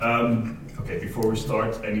Okay, before we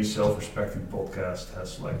start, any self-respecting podcast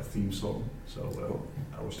has like a theme song, so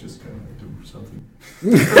I was just gonna do something.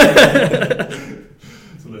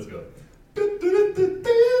 So let's go.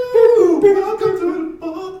 Welcome to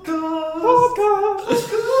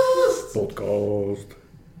the podcast.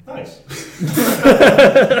 Nice.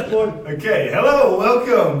 Okay, hello,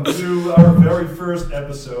 welcome to our very first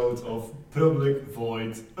episode of Public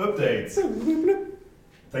Void Update.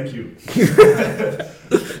 Thank you.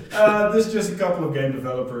 This is just a couple of game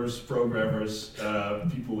developers, programmers,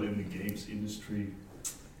 people in the games industry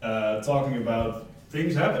talking about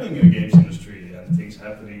things happening in the games industry and things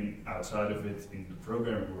happening outside of it in the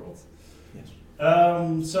programming world. Yes.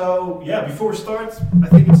 So yeah, before we start, I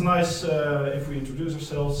think it's nice if we introduce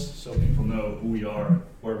ourselves so people know who we are,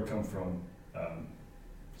 where we come from,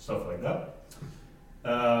 stuff like that.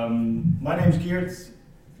 My name's Geert.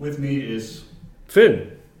 With me is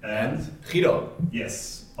Finn. and Guido.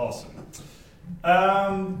 yes, awesome.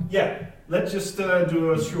 Yeah, let's just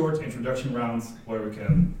do a short introduction round where we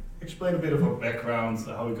can explain a bit of our background,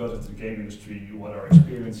 how we got into the game industry, what our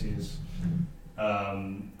experience is.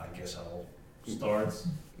 I guess I'll start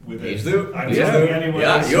with Please it. do. I'm Yeah. talking anyway.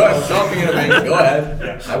 Yeah, you are talking in a minute. Go ahead.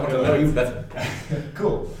 Yeah. I want to know you better.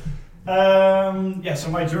 Cool. Yeah, so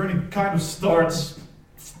my journey kind of starts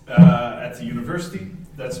at the university.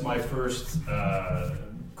 That's my first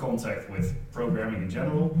contact with programming in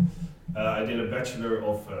general. I did a bachelor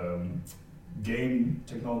of game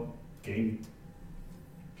technology.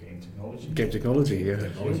 Game technology, yeah.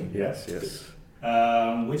 Technology. Yes, yes.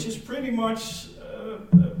 Which is pretty much a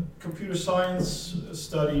computer science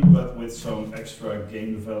study, but with some extra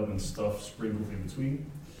game development stuff sprinkled in between.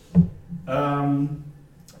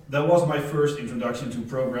 That was my first introduction to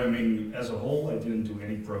programming as a whole. I didn't do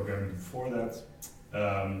any programming before that,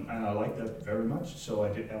 and I liked that very much. So I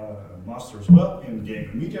did a master as well in game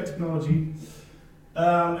and media technology.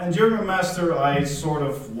 And during my master, I sort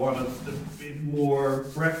of wanted a bit more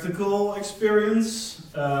practical experience.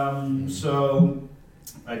 So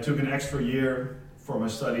I took an extra year for my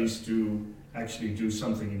studies to actually do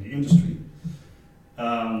something in the industry.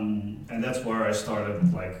 And that's where I started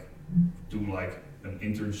doing an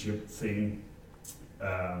internship thing.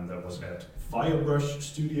 That was at Firebrush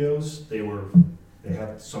Studios. They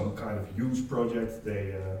had some kind of huge project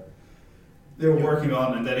they were working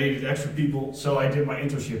on, and they needed extra people. So I did my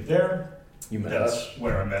internship there. You met That's us.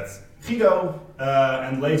 where I met Guido,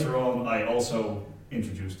 and later on I also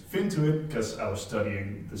introduced Finn to it because I was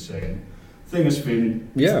studying the same thing as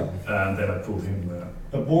Finn, Yeah. and then I pulled him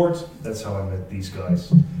aboard. That's how I met these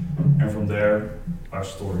guys, and from there our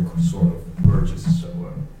story sort of merges. So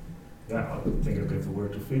yeah, I think I'll give the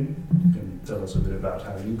word to Finn. You can tell us a bit about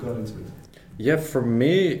how you got into it. Yeah, for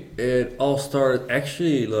me, it all started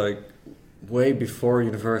actually way before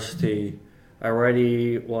university. I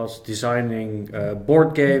already was designing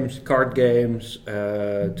board games, card games,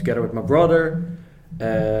 together with my brother.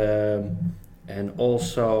 And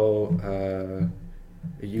also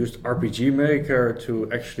used RPG Maker to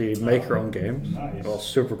actually make our own games. Nice. It was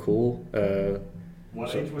super cool.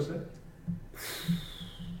 What age was that?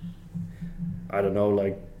 I don't know,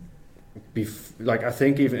 I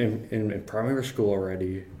think even in primary school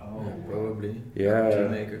already. Oh, Probably. Yeah.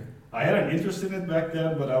 Maker. I had an interest in it back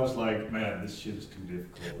then, but I was like, man, this shit is too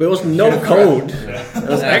difficult. But it was no code. Yeah. It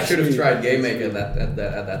was I should have actually tried Game Maker at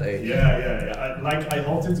that age. Yeah. I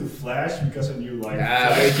opted to Flash because I knew Way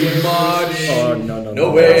Flash too games. much. Oh no No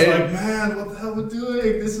I was way. like, man, what the hell we're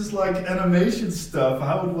doing? This is like animation stuff.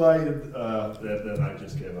 How do I? Then I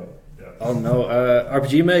just gave up. Yeah. Oh no,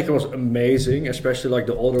 RPG Maker was amazing, especially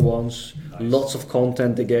the older ones. Nice. Lots of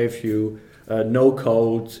content they gave you, no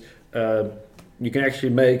code. You can actually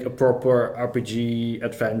make a proper RPG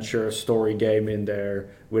adventure story game in there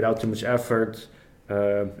without too much effort.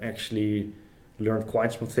 Actually learned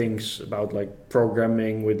quite some things about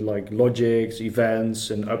programming with logics, events,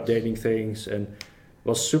 and updating things, and it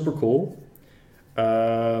was super cool.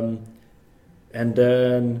 And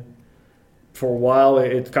then for a while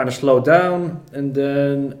it kind of slowed down, and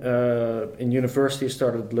then in university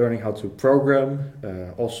started learning how to program.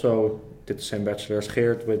 Also did the same bachelor as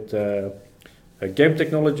Geert with game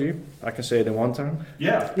technology. I can say it in one time.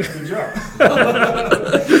 Yeah, good job.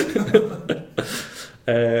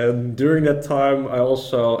 And during that time I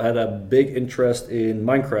also had a big interest in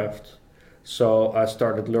Minecraft. So I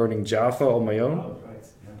started learning Java on my own. Oh, right.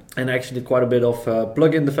 Yeah. And I actually did quite a bit of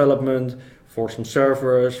plugin development for some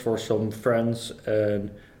servers, for some friends, and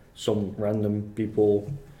some random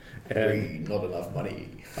people. And Not enough money.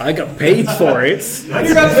 I got paid for it. And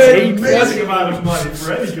you got paid an amazing amount of money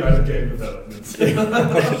for any kind of game development.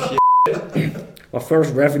 my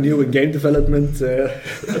first revenue in game development.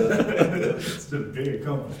 It's a big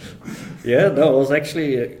accomplishment. Yeah, no, it was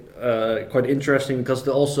actually quite interesting because it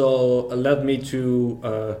also led me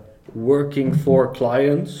to working for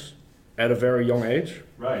clients at a very young age.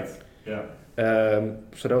 Right. Yeah.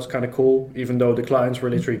 So that was kind of cool, even though the clients were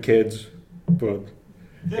literally kids, but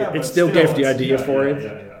Yeah, it but still gave the it's- idea for it.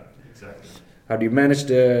 Yeah, exactly. How do you manage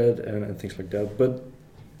that and things like that. But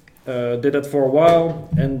did that for a while,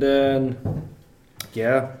 and then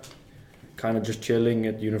kind of just chilling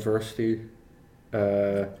at university,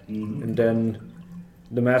 and then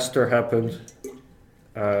the master happened.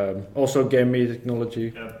 Also game media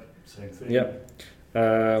technology. Yeah, same thing. Yeah.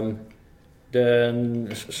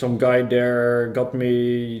 Then some guy there got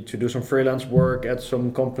me to do some freelance work at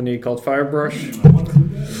some company called Firebrush. I want to do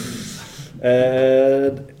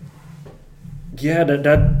that. And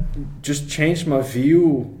that just changed my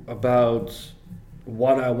view about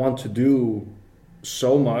what I want to do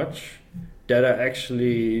so much that I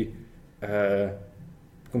actually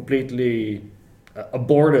completely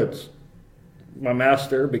aborted my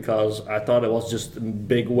master because I thought it was just a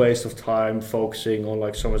big waste of time focusing on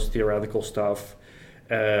like so much theoretical stuff.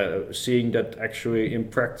 Seeing that actually in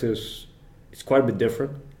practice it's quite a bit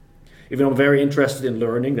different. Even though I'm very interested in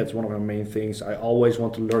learning, that's one of my main things. I always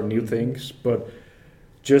want to learn new things, but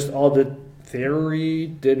just all the theory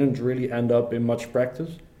didn't really end up in much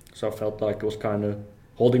practice. So I felt like it was kind of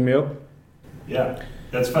holding me up. Yeah,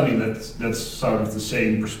 that's funny. That's sort of the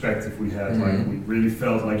same perspective we had. Mhm. Like we really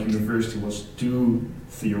felt like university was too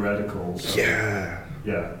theoretical. So,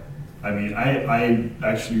 yeah. I mean, I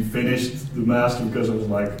actually finished the master because I was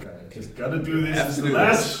like, I just gotta do this. It's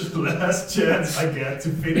the last chance I get to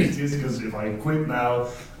finish this because if I quit now,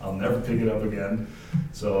 I'll never pick it up again.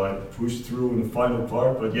 So I pushed through in the final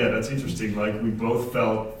part. But yeah, that's interesting. Like we both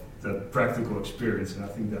felt that practical experience, and I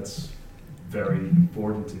think that's very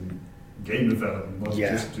important in game development, not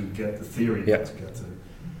just to get the theory, but to get the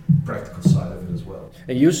practical side of it as well.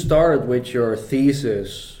 And you started with your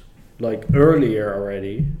thesis like earlier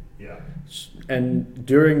already. Yeah. And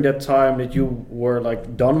during that time that you were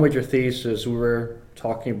like done with your thesis, we were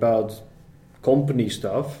talking about company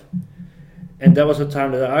stuff. And that was the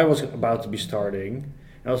time that I was about to be starting.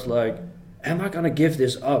 And I was like, am I going to give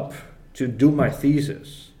this up to do my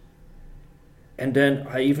thesis? And then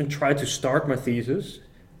I even tried to start my thesis.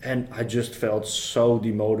 And I just felt so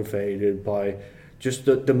demotivated by just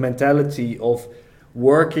the mentality of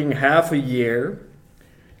working half a year,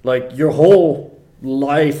 like your whole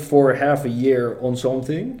life for half a year on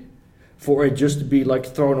something, for it just to be like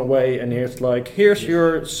thrown away and here's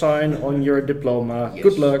your sign on your diploma,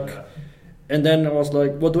 good luck. Yeah. And then I was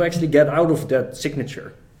like, what do I actually get out of that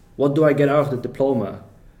signature? What do I get out of the diploma?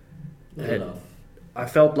 Not And enough. I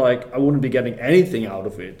felt like I wouldn't be getting anything out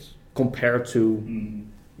of it compared to Mm.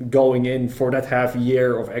 going in for that half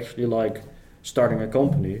year of actually like starting a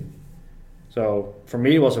company. So for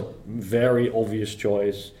me it was a very obvious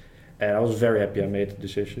choice, and I was very happy I made the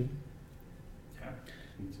decision. Yeah,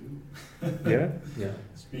 me too. Yeah. Yeah.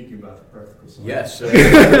 Speaking about the practical side. Yes,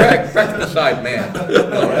 practical side, man.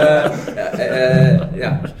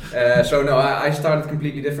 So no, I started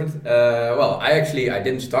completely different. Well, I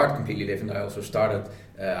didn't start completely different. I also started,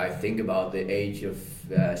 I think about the age of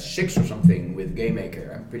 6 or something with Game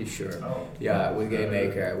Maker. I'm pretty sure. Oh. Yeah, with Game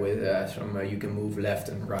Maker, with some you can move left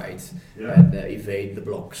and right Yeah. and evade the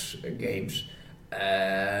blocks games.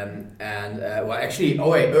 Well, actually,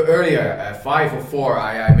 earlier, 5 or 4,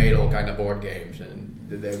 I made all kind of board games, and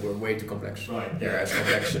they were way too complex. Right. They're as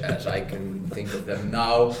complex as I can think of them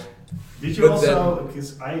now. Did you But also,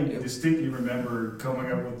 because I distinctly remember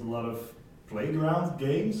coming up with a lot of playground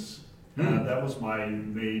games. That was my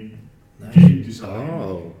main game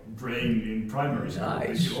design brain in primary school.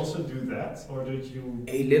 Nice. Did you also do that, or did you?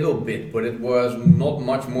 A little bit, but it was not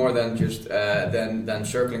much more than just than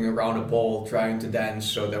circling around a ball trying to dance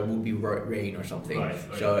so there would be rain or something. Right.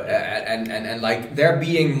 So and like there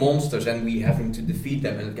being monsters and we having to defeat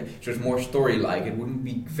them, and so it's more story-like. It wouldn't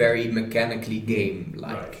be very mechanically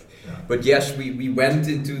game-like. Right. Yeah. But yes, we went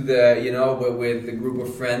into the with the group of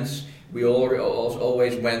friends. We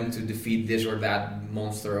always went to defeat this or that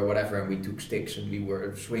monster or whatever, and we took sticks and we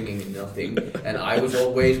were swinging in nothing. And I was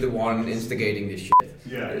always the one instigating this shit.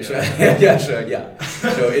 Yeah. So, Yeah.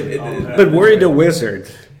 So it But were you the wizard?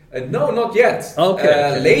 no, not yet.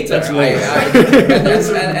 Okay. Later. That's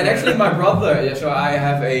And actually, my brother. Yeah, so I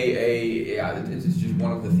have it's just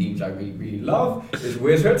one of the themes I really love is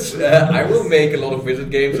wizards. I will make a lot of wizard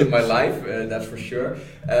games in my life, that's for sure.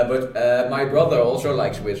 But my brother also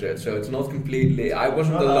likes wizards, so it's not completely. I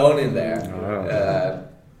wasn't alone in there.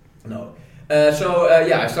 No.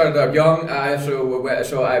 I started out young.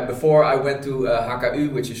 Before I went to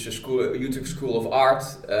HKU, which is a school, Utrecht School of Art,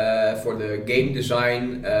 for the game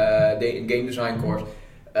design course.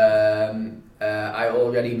 I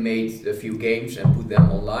already made a few games and put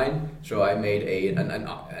them online. So I made an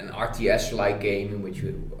RTS-like game in which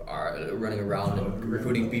you are running around and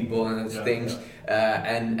recruiting people and things,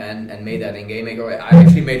 and made that in GameMaker. I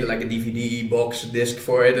actually made like a DVD box disc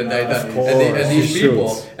for it, and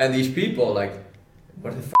these people like,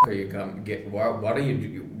 what the fuck are you gonna get? What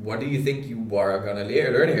do you think you are gonna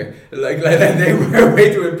learn here? Like they were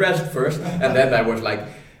way too impressed first, and then I was like,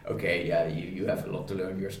 okay, yeah, you have a lot to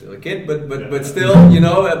learn. You're still a kid, but still,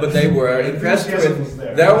 but they were impressed with.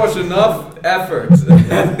 There was enough effort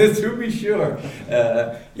to be sure.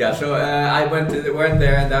 I went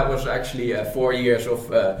there, and that was actually 4 years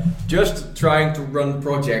of just trying to run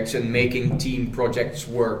projects and making team projects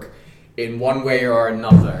work in one way or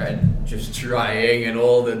another, and just trying and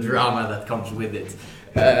all the drama that comes with it.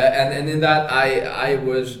 And in that, I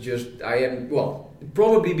am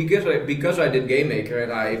probably because I did GameMaker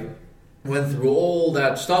and I went through all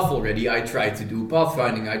that stuff already. I tried to do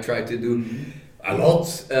pathfinding. I tried to do a lot,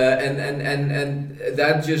 and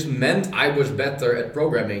that just meant I was better at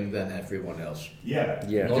programming than everyone else. Yeah.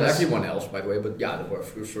 Not everyone else, by the way, but there were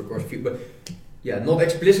of course few. But not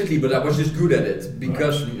explicitly, but I was just good at it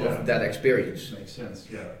because of that experience. Makes sense.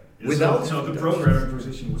 Yeah. So the programming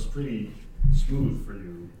position was pretty smooth for you.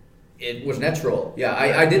 It was natural. Yeah,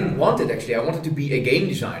 I didn't want it actually. I wanted to be a game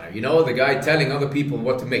designer. The guy telling other people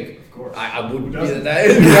what to make. Of course. I wouldn't. Right.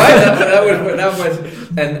 That was.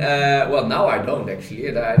 And now I don't actually.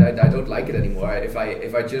 I don't like it anymore. If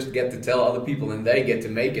I just get to tell other people and they get to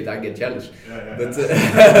make it, I get jealous.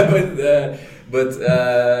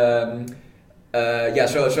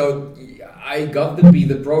 So I got to be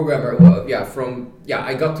the programmer.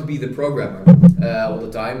 I got to be the programmer all the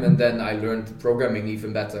time, and then I learned programming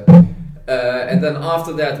even better. And then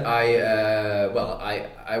after that,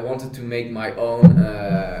 I wanted to make my own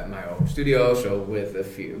studio. So with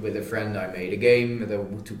a friend, I made a game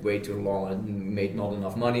that took way too long and made not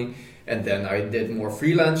enough money. And then I did more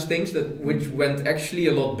freelance things which went actually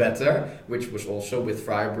a lot better, which was also with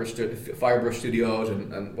Firebrush Studios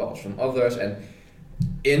and some others. And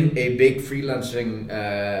in a big freelancing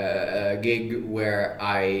gig where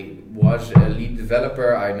I was a lead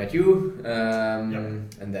developer, I met you,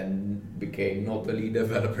 and then became not the lead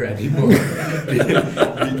developer anymore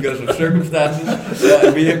because of circumstances.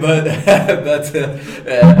 And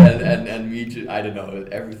me, I don't know,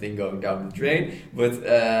 everything going down the drain.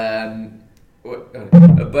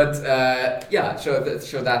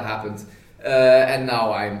 So that happened, and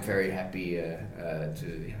now I'm very happy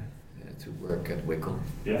to work at Wickle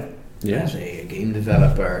as a game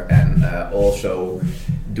developer, and also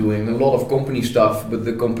doing a lot of company stuff. But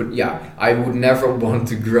the company, I would never want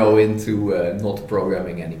to grow into not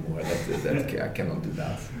programming anymore. I cannot do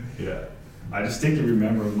that. Yeah, I distinctly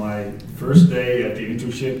remember my first day at the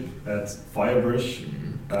internship at Firebrush.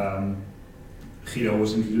 Guido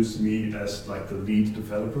was introduced to me as like the lead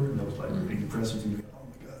developer, and that was like really impressive to me.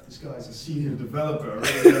 This guy's a senior developer.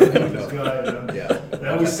 This guy.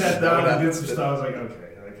 Then we sat down and did some stuff. I was like, okay,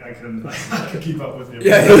 I can keep up with him.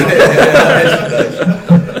 Yeah,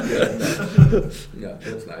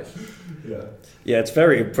 that's nice. Yeah, it's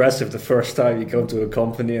very impressive the first time you come to a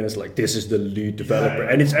company and it's like, this is the lead developer.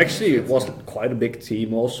 And it was quite a big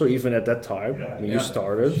team also, even at that time when you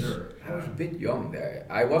started. Sure. I was a bit young there.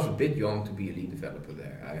 I was a bit young to be a lead developer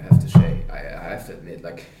there, I have to say. I have to admit,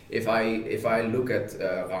 like, if I look at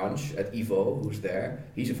Ranj, at Ivo, who's there,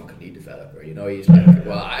 he's a fucking lead developer, he's like,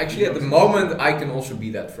 actually at the moment I can also be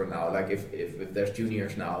that for now. Like if there's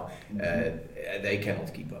juniors now, they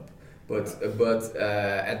cannot keep up. But at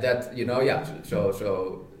that,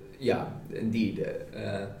 indeed.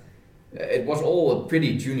 It was all a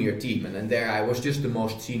pretty junior team, and then there I was just the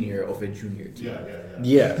most senior of a junior team.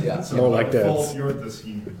 Yeah. So more like that. You're the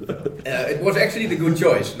senior. It was actually the good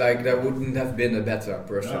choice. Like there wouldn't have been a better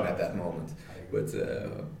person at that moment. But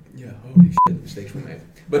holy shit, mistakes were made.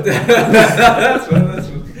 But that's a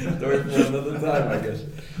story for another time, I guess.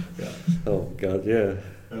 Yeah. Oh god, yeah.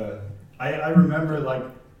 I remember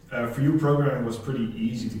for you programming was pretty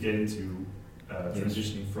easy to get into,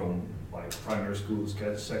 transitioning from primary school,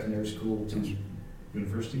 secondary school to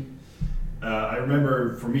university. I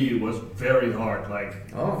remember for me it was very hard.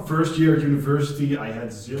 First year at university, I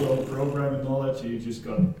had zero programming knowledge. You just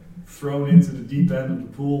got thrown into the deep end of the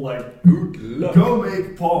pool. Good luck. Go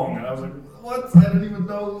make Pong, and I was like, what? I don't even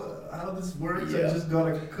know how this works. I just got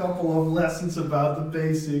a couple of lessons about the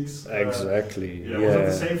basics. Exactly. Was it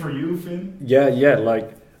the same for you, Finn? Yeah.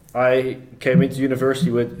 Like I came into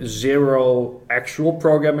university with zero actual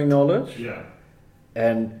programming knowledge, Yeah.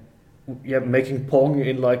 and making Pong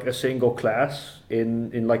in like a single class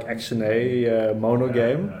in like XNA mono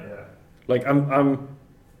game. Yeah. Like I'm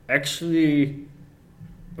actually,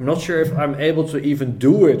 I'm not sure if I'm able to even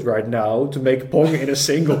do it right now to make Pong in a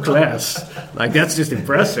single class. Like that's just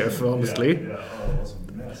impressive, honestly. Yeah. Oh, it was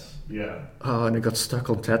a mess. Yeah. Oh, and I got stuck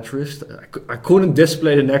on Tetris. I couldn't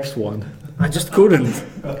display the next one. I just couldn't.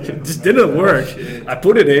 It just didn't work. I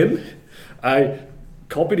put it in, I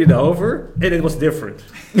copied it over, and it was different.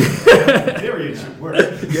 Theory, it should work.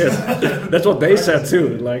 Yes, that's what they said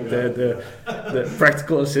too. Like the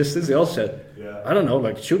practical assistants, they all said, Yeah. I don't know,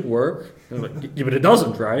 like it should work. And I'm like, yeah, but it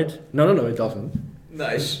doesn't, right? No, it doesn't.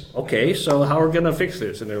 Nice. Okay, so how are we gonna fix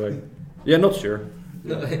this? And they're like, yeah, not sure.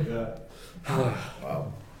 Yeah.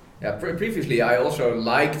 Wow. Yeah, previously I also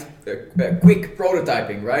liked quick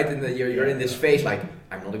prototyping, right? And then you're in this phase like,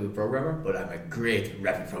 I'm not a good programmer, but I'm a great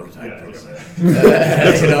rapid prototype programmer.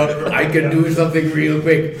 You know, I can do something real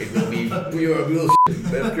quick. It will be pure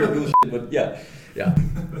bullshit, but yeah.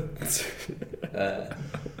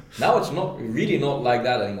 Now it's not like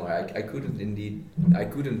that anymore. I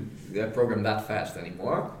couldn't program that fast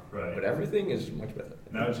anymore. Right. But everything is much better.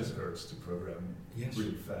 Now it just hurts to program Yes.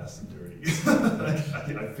 really fast and dirty.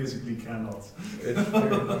 I physically cannot.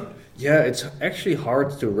 Yeah, it's actually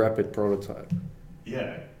hard to rapid prototype.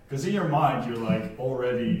 Yeah, because in your mind you're like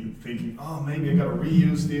already thinking, oh, maybe I gotta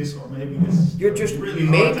reuse this, or maybe this. Is You're just really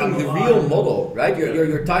hard making down the line. real model, right?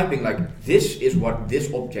 You're typing like, this is what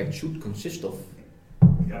this object should consist of.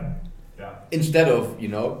 Yeah. Instead of, I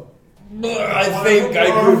think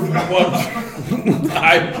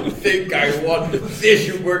I want this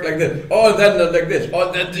should work like this. Oh, then like this.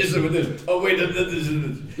 Oh, then this with this. Oh, wait, then this is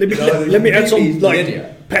this. Let me add some like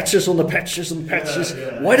linear. patches on the patches and patches.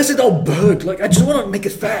 Yeah. Why does it all bug? Like I just want to make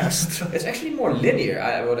it fast. It's actually more linear.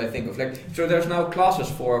 What I think of, like, so there's now classes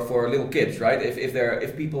for little kids, right?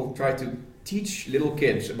 If people try to teach little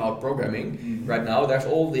kids about programming right now, there's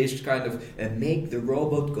all this kind of make the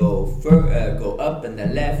robot go up and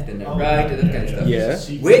then left and then right and that kind of stuff. Yeah.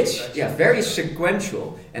 Which, very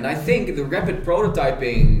sequential. And I think the rapid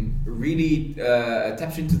prototyping really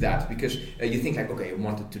taps into that, because you think like, okay, I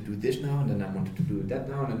wanted to do this now, and then I wanted to do that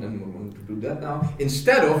now, and then I wanted to do that now.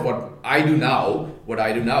 Instead of what I do now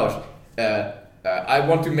is I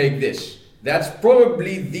want to make this. That's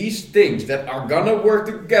probably these things that are gonna work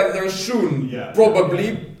together soon,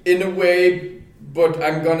 probably in a way, but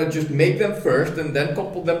I'm gonna just make them first and then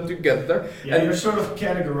couple them together. Yeah, and you're sort of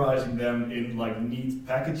categorizing them in like neat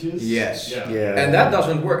packages. Yes. Yeah. And that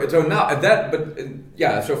doesn't work. So now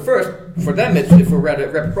so first for them it's for rapid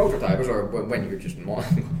prototypers, or when you're just more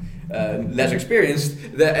less experienced,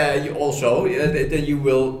 you also then you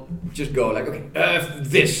will just go like, okay,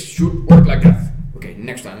 this should work like that. Okay,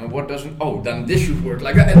 next time, what doesn't? Oh, then this should work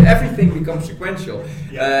like that, and everything becomes sequential,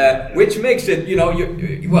 which makes it,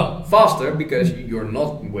 faster, because you're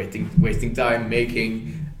not wasting time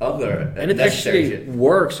making other. And it actually shit.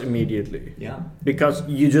 works immediately. Yeah. Because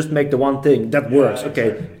you just make the one thing that works.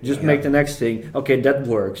 Okay, Exactly. just make the next thing. Okay, that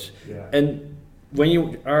works. Yeah. And when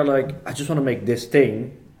you are like, I just want to make this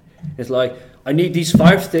thing, it's like I need these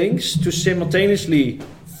 5 things to simultaneously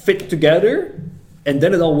fit together, and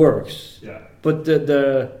then it all works. Yeah. But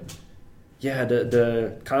the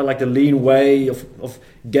kind of like the lean way of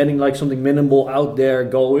getting like something minimal out there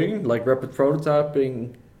going, like rapid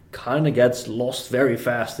prototyping, kind of gets lost very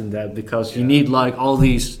fast in that, because you need like all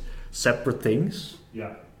these separate things.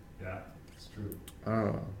 Yeah, it's true.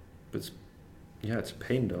 But it's a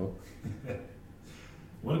pain though. I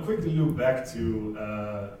want to quickly look back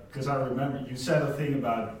to, because I remember you said a thing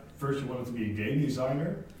about first you wanted to be a game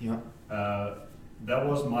designer. Yeah. That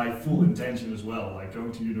was my full intention as well. Like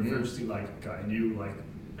going to university, like I knew like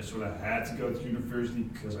I sort of had to go to university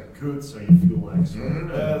because I could. So you feel like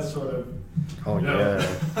sort of. Oh you know.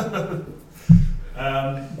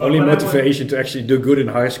 Only when I motivation to actually do good in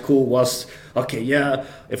high school was, okay,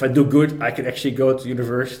 if I do good, I can actually go to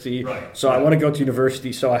university. Right. So I want to go to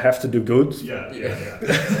university, so I have to do good. Yeah.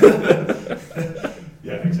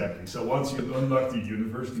 Yeah, exactly. So once you unlock the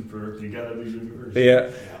university perk, you gotta do university.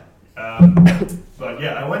 Yeah. But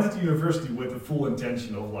I went to university with the full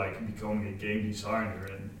intention of like becoming a game designer,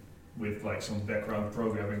 and with like some background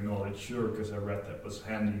programming knowledge, sure, because I read that was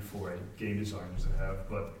handy for a game designer to have.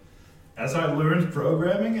 But as I learned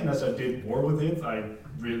programming and as I did more with it, I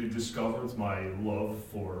really discovered my love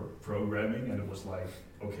for programming, and it was like,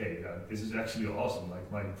 okay, this is actually awesome.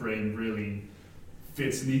 Like my brain really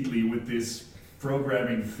fits neatly with this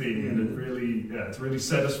programming thing, and it really, it's really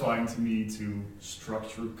satisfying to me to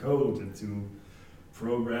structure code and to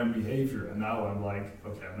program behavior, and now I'm like,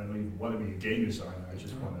 okay, I don't even want to be a game designer. I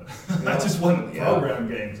just want to, I just want to program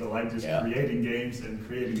games. I like just creating games and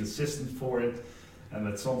creating the systems for it. And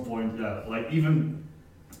at some point, like even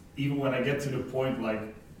when I get to the point like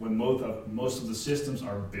when most of the systems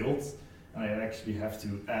are built, and I actually have to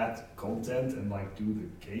add content and like do the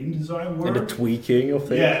game design work. And the tweaking of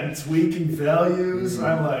things. Yeah, and tweaking values.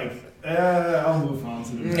 I'm like, I'll move on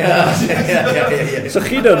to the next. Yeah. So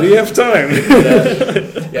Guido, do you have time?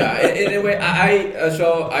 In a way,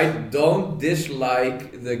 I don't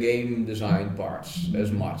dislike the game design parts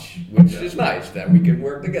as much, which is nice. Then we can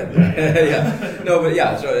work together.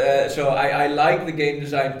 So I like the game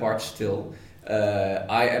design part still.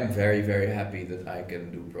 I am very, very happy that I can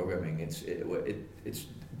do programming. It's a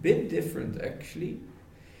bit different actually.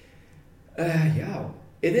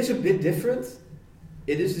 It is a bit different.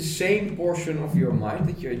 It is the same portion of your mind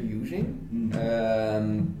that you're using,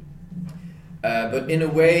 but in a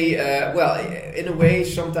way,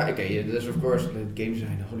 sometimes. Okay, there's of course the game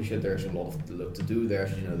design. Holy shit, there's a lot to do.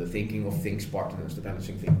 There's the thinking of things part, and there's the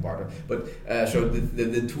balancing thing part. But so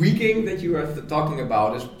the tweaking that you are talking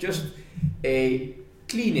about is just a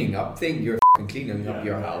cleaning up thing. You're cleaning up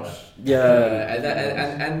your house. And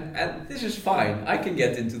this is fine. I can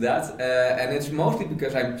get into that, and it's mostly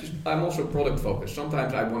because I'm also product focused.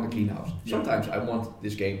 Sometimes I want to clean house. Sometimes I want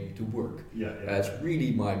this game to work. It's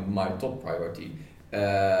really my top priority.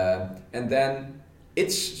 And then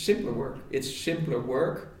it's simpler work.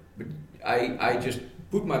 But I just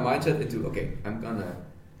put my mindset into I'm gonna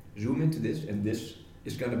zoom into this, and this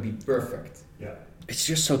is gonna be perfect. Yeah. It's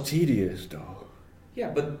just so tedious, though.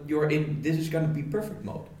 Yeah, but you're in. This is going to be perfect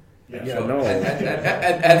mode. And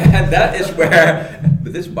that is where.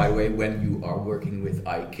 But this, by the way, when you are working with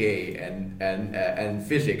IK and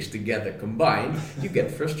physics together combined, you get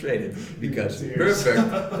frustrated because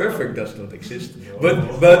perfect does not exist. But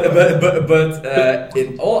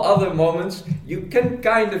in all other moments, you can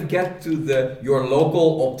kind of get to your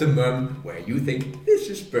local optimum where you think this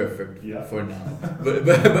is perfect for now. But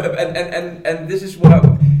this is what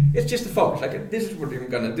it's just a focus. Like this is what I'm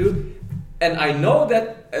gonna do. And I know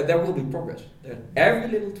that there will be progress. That every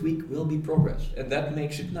little tweak will be progress, and that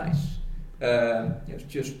makes it nice. It's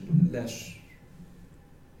just less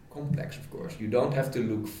complex, of course. You don't have to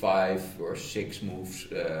look 5 or 6 moves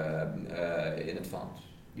in advance.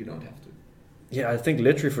 You don't have to. Yeah, I think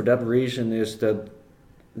literally for that reason is that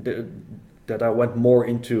I went more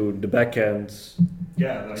into the backend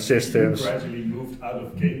systems. You gradually moved out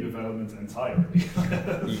of game development entirely.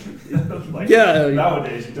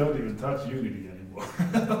 Nowadays you don't even touch Unity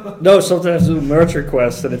anymore. No, sometimes I do merge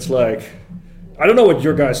requests and it's like, I don't know what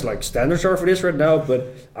your guys' like standards are for this right now, but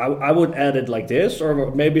I would add it like this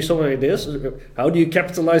or maybe something like this. How do you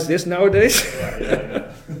capitalize this nowadays?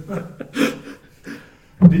 Yeah.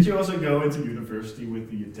 Did you also go into university with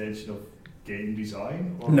the intention of game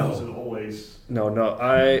design, or was it always? No.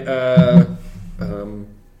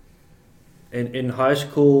 In high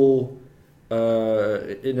school,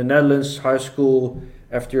 in the Netherlands, high school,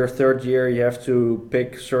 after your third year, you have to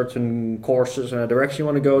pick certain courses and a direction you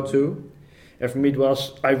want to go to. And for me,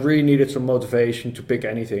 I really needed some motivation to pick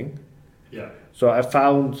anything. Yeah. So I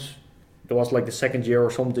found there was like the second year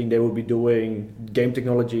or something they would be doing game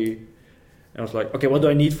technology, and I was like, okay, what do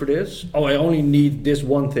I need for this? Oh, I only need this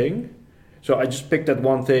one thing. So I just picked that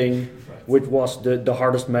one thing, which was the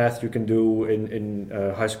hardest math you can do in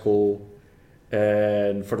high school,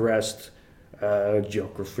 and for the rest,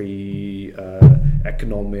 geography,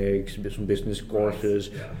 economics, some business courses.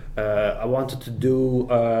 I wanted to do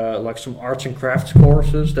like some arts and crafts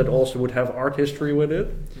courses that also would have art history with it.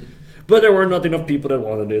 But there were not enough people that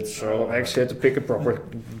wanted it, so I actually had to pick a proper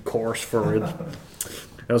course for it.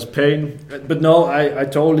 It was a pain. But no, I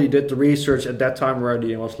totally did the research at that time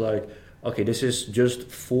already and was like, okay, this is just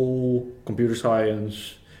full computer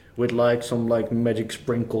science with like some like magic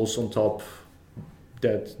sprinkles on top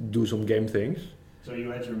that do some game things. So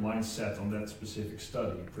you had your mind set on that specific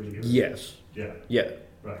study pretty good? Yes. Yeah.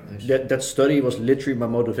 Right. Nice. That study was literally my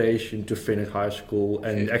motivation to finish high school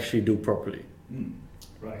and actually do properly.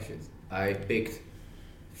 Right. I picked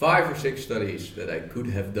 5 or 6 studies that I could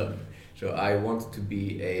have done. So I wanted to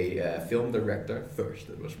be a film director first.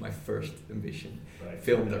 That was my first ambition. Right.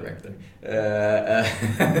 Film director.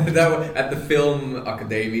 That was at the Film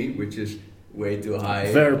Academy, which is way too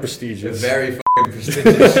high. Very prestigious. Very fucking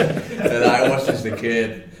prestigious. And I was just a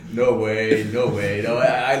kid. No way. No,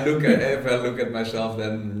 if I look at myself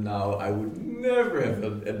then now, I would never have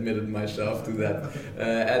admitted myself to that.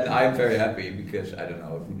 And I'm very happy because, I don't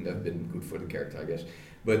know, it wouldn't have been good for the character, I guess.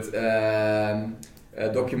 But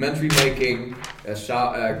documentary making,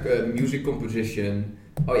 music composition.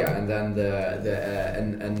 Oh yeah, and then the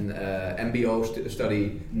MBO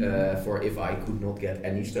study for if I could not get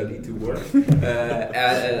any study to work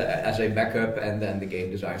as a backup, and then the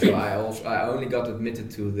game design. So I only got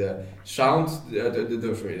admitted to the sound,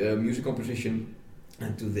 the music composition,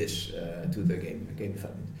 and to the game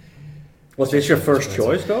development. Was this your first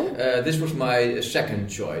choice though? This was my second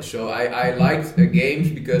choice. So I liked games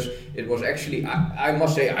because it was actually, I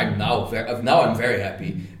must say, I'm very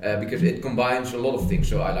happy because it combines a lot of things.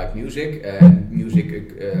 So I like music, and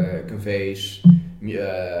music conveys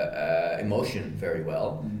emotion very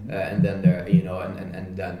well, and then there,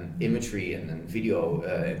 and then imagery and then video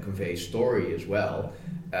conveys story as well,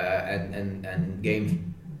 and games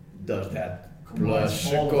does that. Plus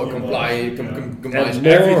combines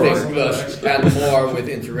everything plus and more with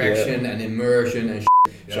interaction and immersion and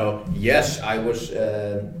so yes, I was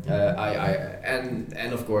and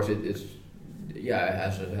of course it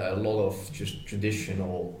has a lot of just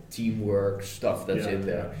traditional teamwork stuff that's in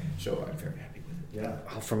there, so I'm very happy with it. Yeah.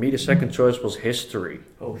 For me, the second choice was history.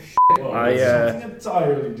 Oh something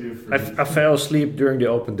entirely different. I fell asleep during the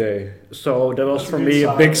open day, so that was for me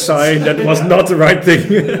a big sign that was not the right thing.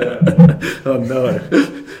 Oh no,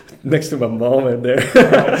 next to my mom in there.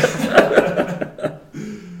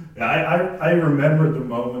 I remember the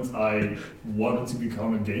moment I wanted to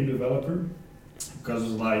become a game developer, because it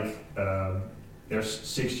was like there's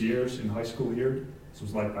 6 years in high school here. So it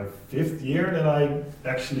was like my 5th year that I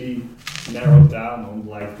actually narrowed down on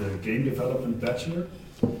like the game development bachelor.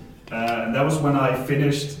 And that was when I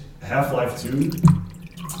finished Half-Life 2.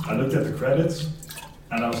 I looked at the credits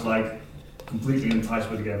and I was like completely enticed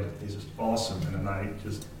with the game. This is awesome. And then I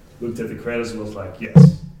just looked at the credits and was like,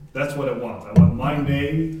 yes, that's what I want. I want my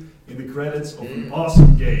name in the credits of an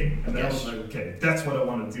awesome game. And then I was like, okay, that's what I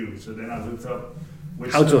want to do. So then I looked up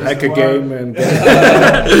how to hack a game and so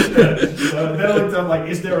then I looked up like,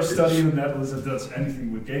 is there a study in the Netherlands that does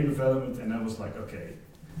anything with game development? And I was like, okay,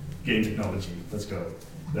 game technology, let's go.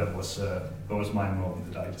 That was my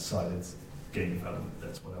moment that I decided game development.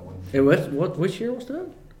 That's what I wanted. Which year was that?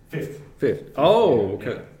 5th. Oh,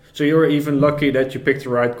 okay. Yeah. So you were even lucky that you picked the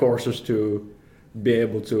right courses to be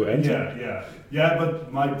able to enter. Yeah.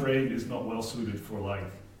 But my brain is not well suited for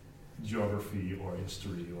like geography or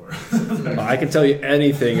history or. I can tell you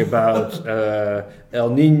anything about El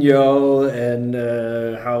Nino and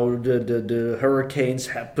how the hurricanes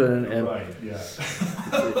happen. And right. Yeah.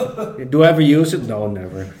 Do I ever use it? No,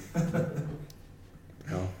 never.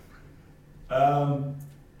 No.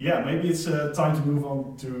 Yeah, maybe it's time to move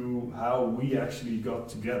on to how we actually got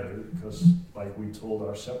together, because like we told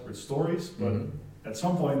our separate stories, but at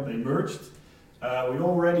some point they merged. We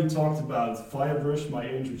already talked about Firebrush, my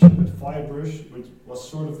internship at Firebrush, which was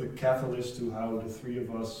sort of the catalyst to how the three of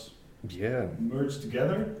us merged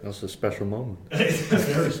together. That was a special moment.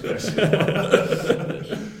 Very special.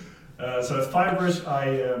 So at Firebrush,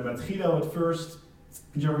 I met Guido at first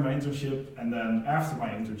during my internship, and then after my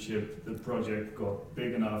internship, the project got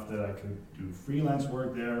big enough that I could do freelance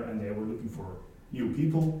work there, and they were looking for new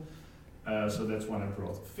people. So that's when I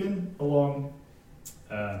brought Finn along.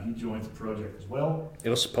 He joined the project as well. It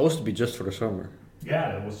was supposed to be just for the summer.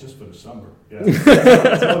 Yeah, it was just for the summer. Yeah,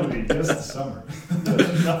 totally just the summer.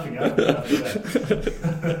 Nothing after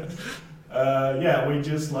that. We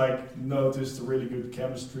just like noticed a really good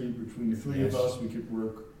chemistry between the three of us. We could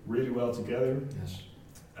work really well together. Yes.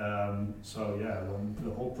 When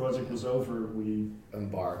the whole project was over, we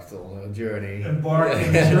embarked on a journey.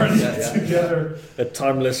 Together. A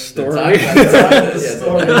timeless story. Nice.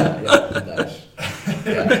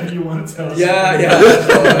 You want to tell us?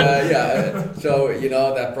 So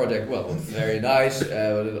that project was very nice,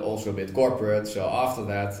 but also a bit corporate. So after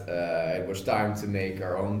that, it was time to make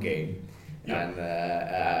our own game. And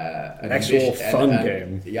an actual fun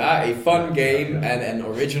game. Yeah, a fun game and an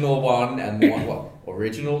original one, and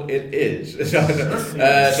original it is.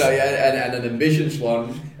 And an ambitious one,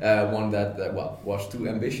 one that was too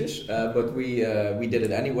ambitious, but we did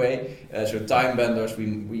it anyway. So Time Benders,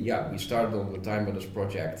 we started on the Time Benders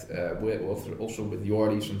project also with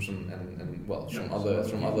Jordi, some other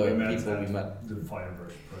people we met. The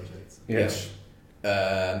Firebrush project. Yes.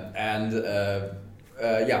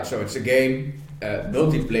 So it's a game,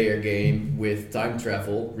 multiplayer game with time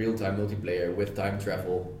travel, real-time multiplayer with time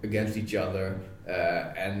travel against each other,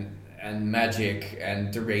 and magic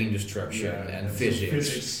and terrain destruction and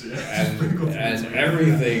physics and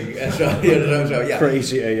everything. And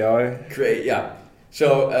crazy AI.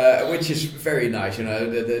 So which is very nice.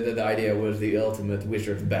 The idea was the ultimate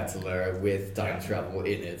wizard battler with time travel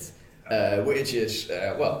in it. which is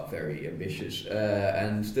very ambitious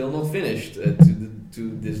and still not finished to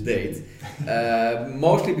this date.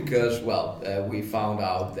 Mostly because we found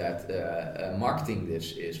out that marketing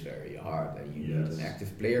this is very hard, and you need an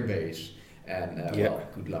active player base, and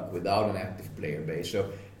good luck without an active player base.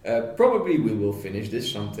 So probably we will finish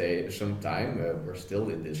this sometime. We're still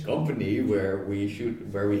in this company where we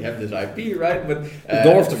have this IP, right? But the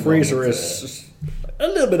door of the freezer is a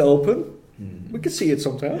little bit open. We can see it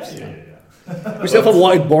sometimes. Yeah. We still have a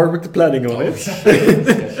whiteboard with the planning on it.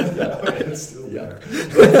 It's still there.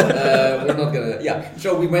 We're not gonna. Yeah.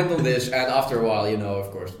 So we went on this, and after a while, of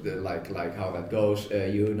course, like how that goes,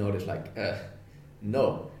 you notice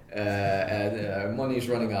no. And money is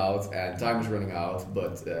running out and time is running out,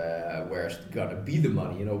 but where's gonna be the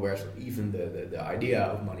money? Where's even the idea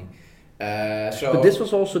of money? But this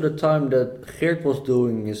was also the time that Geert was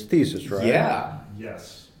doing his thesis, right? Yeah.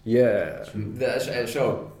 Yes. Yeah.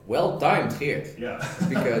 So well timed, Geert. Yeah.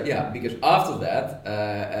 Because after that,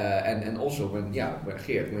 and also when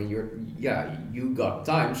Geert, when you got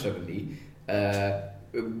time suddenly,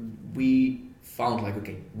 we found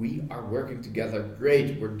we are working together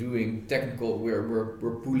great. We're doing technical.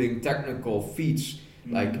 We're pulling technical feats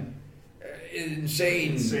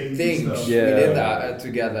insane things. Stuff. We did that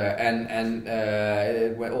together, and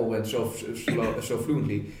it all went so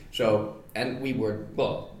fluently. So and we were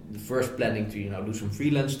first planning to do some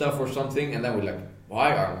freelance stuff or something, and then we're like,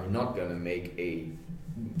 why are we not gonna make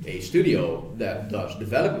a studio that does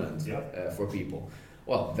development for people?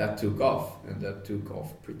 Well, that took off, and that took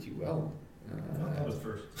off pretty well. Not at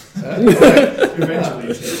first. Eventually,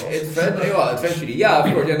 eventually, of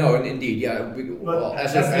course, and indeed,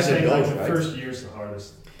 as it goes, the right? first year's the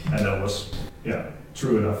hardest, and that was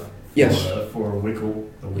true enough. Yes. For Wickle,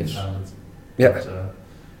 the we founded. Yeah.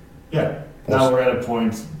 But, now we're at a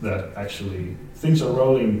point that actually things are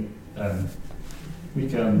rolling, and we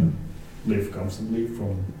can live comfortably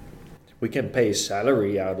from. We can pay a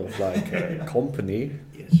salary out of a company.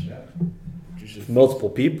 Yes. Yeah. Multiple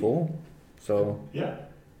people. So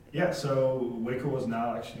so Wickle was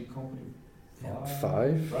now actually company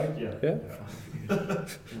 5, right? Yeah.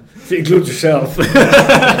 If you include yourself.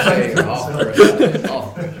 Exactly.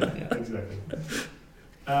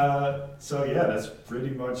 That's pretty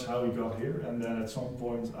much how we got here. And then at some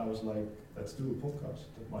point I was like, let's do a podcast.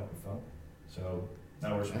 That might be fun. So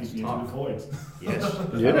now we're speaking into the void. Yes.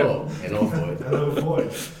 Yeah. Hello, void. Hello,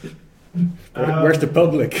 void. Where's the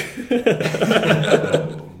public?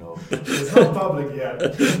 No. It's not public yet.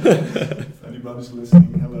 If anybody's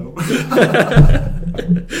listening, hello.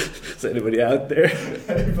 Is anybody out there?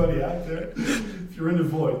 Anybody out there? If you're in the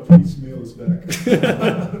void, please mail us back.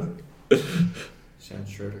 Send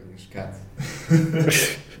Schrödinger's cat.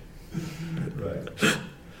 Right.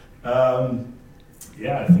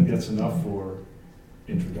 I think that's enough for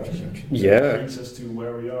introduction. Yeah. That brings us to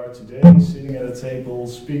where we are today, sitting at a table,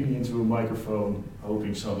 speaking into a microphone,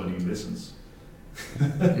 hoping somebody listens.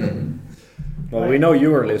 Well, we know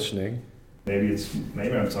you are listening. Maybe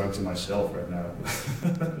I'm talking to myself right now.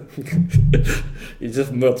 You just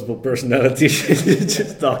have multiple personalities. You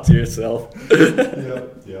just talk to yourself.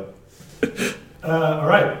 Yeah. All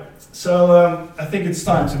right. So I think it's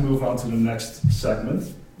time to move on to the next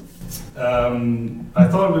segment. I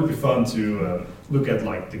thought it would be fun to look at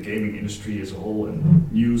the gaming industry as a whole and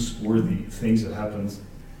newsworthy things that happened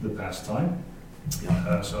the past time.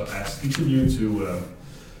 So I asked each of you to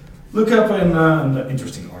look up an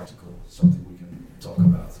interesting article, something we can talk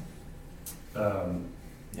about.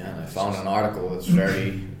 And I found an article that's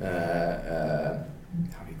very,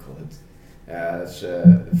 how do you call it? It's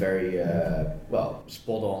very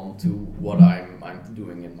spot on to what I'm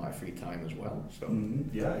doing in my free time as well. So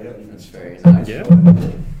that's very nice. Yeah.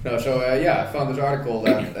 I found this article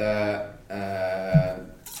that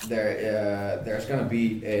there's going to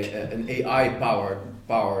be an AI powered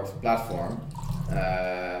platform.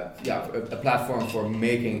 A platform for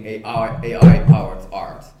making AI powered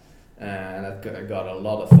art, and that got a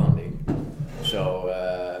lot of funding. So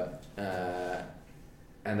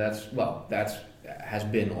and that's has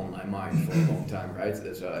been on my mind for a long time, right?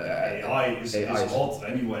 AI is hot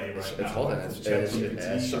anyway, right? It's hot, and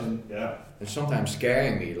it's sometimes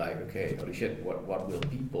scaring me. Okay, holy shit, what will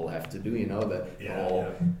people have to do?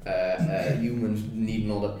 Humans need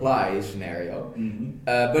not apply scenario. Mm-hmm.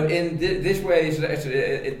 But in this way,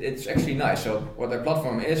 it's actually nice. So what their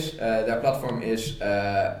platform is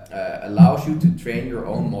allows you to train your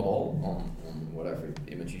own model on whatever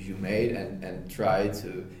images you made and try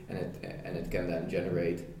to and it can then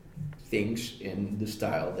generate things in the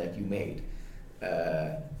style that you made,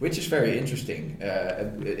 which is very interesting.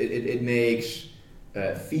 It makes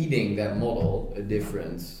feeding that model a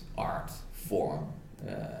different art form. So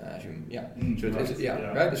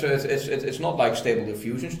right. So it's not like Stable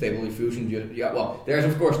Diffusion. Stable Diffusion, well, there's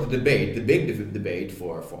of course the debate, the big debate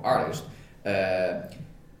for artists.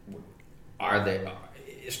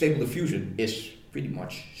 Stable Diffusion is pretty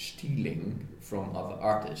much stealing from other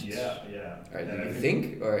artists. Right, do you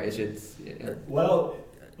think, or is it? Well,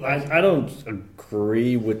 I don't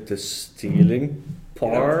agree with the stealing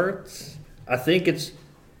part. I think it's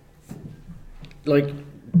like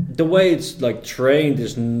the way it's like trained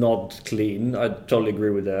is not clean. I totally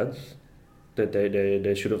agree with that. That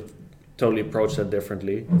they should have totally approached that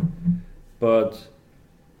differently. But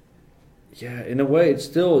yeah, in a way, it's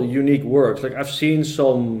still unique works. Like I've seen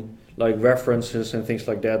some like references and things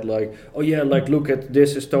like that. Like, oh yeah, like look at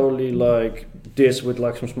this is totally like this with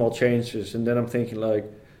like some small changes. And then I'm thinking like,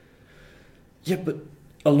 yeah, but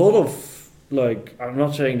a lot of like, I'm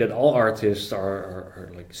not saying that all artists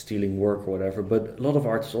are like stealing work or whatever, but a lot of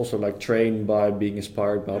artists also like train by being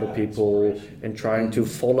inspired by other people and trying to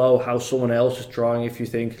follow how someone else is drawing. If you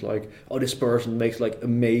think like, oh, this person makes like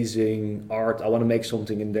amazing art, I want to make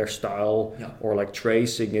something in their style, or like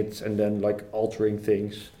tracing it and then like altering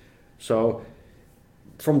things. So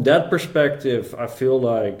from that perspective, I feel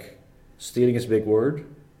like stealing is a big word,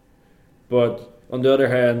 but on the other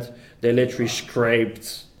hand, they literally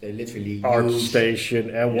scraped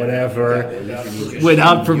ArtStation and whatever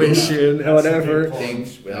without permission and whatever.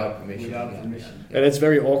 Things without permission. And it's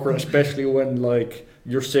very awkward, especially when like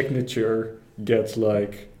your signature gets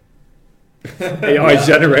like AI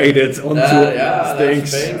generated onto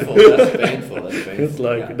things. That's painful. It's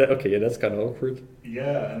like that's kind of awkward.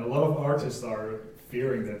 Yeah, and a lot of artists are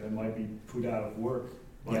fearing that they might be put out of work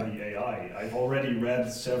by the AI. I've already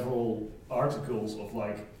read several articles of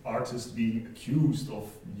like artists being accused of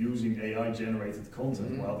using AI generated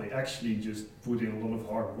content while they actually just put in a lot of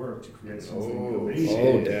hard work to create something amazing.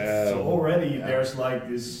 Oh damn. So already there's like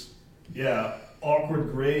this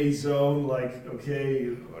awkward gray zone, like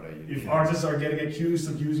okay, if artists are getting accused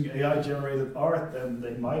of using AI generated art, then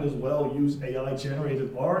they might as well use AI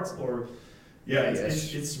generated art, or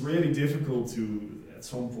it's really difficult to at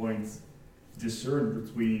some point discern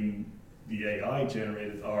between the AI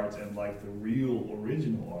generated art and like the real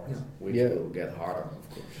original art. Which will get harder, of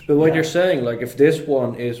course. But what you're saying, like if this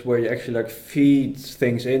one is where you actually like feed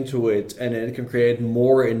things into it and it can create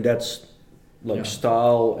more in that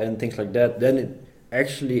style and things like that, then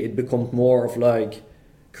it becomes more of like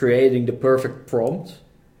creating the perfect prompt,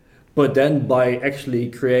 but then by actually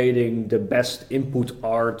creating the best input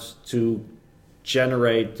art to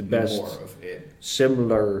generate the best more of it.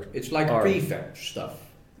 Similar it's like art. Prefab stuff.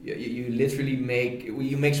 You literally make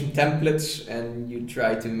some templates and you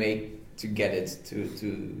try to get it to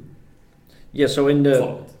so in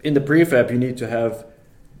the prefab you need to have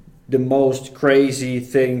the most crazy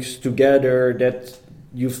things together that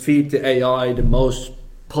you feed the AI the most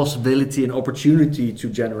possibility and opportunity to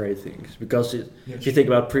generate things, because if you think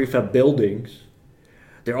about prefab buildings,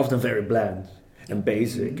 they're often very bland and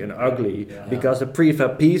basic and ugly because the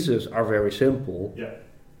prefab pieces are very simple.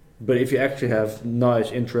 But if you actually have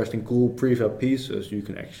nice, interesting, cool prefab pieces, you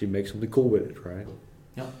can actually make something cool with it, right?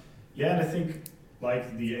 Yeah, and I think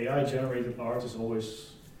like the AI generated art is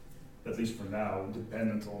always, at least for now,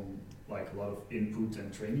 dependent on like a lot of input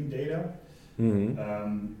and training data.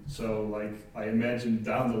 So like I imagine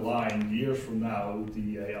down the line, years from now,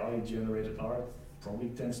 the AI generated art probably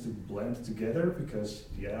tends to blend together, because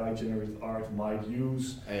the AI generated art might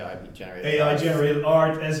use AI generated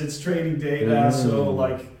art as its training data. So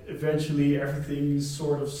like eventually everything is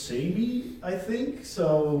sort of samey, I think.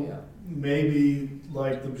 So maybe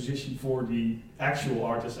like the position for the actual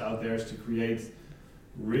artists out there is to create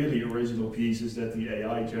really original pieces that the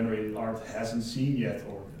AI generated art hasn't seen yet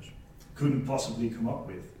or couldn't possibly come up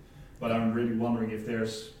with. But I'm really wondering if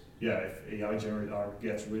there's if AI generated art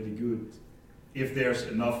gets really good, if there's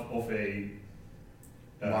enough of a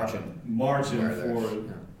margin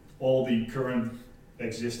for all the current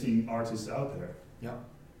existing artists out there.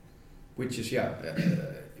 Which is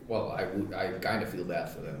well, I kind of feel bad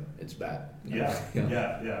for them. It's bad.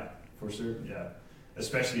 For certain.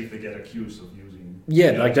 Especially if they get accused of using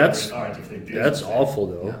like that's art. If they did, that's awful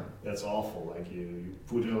though. That's awful. Like you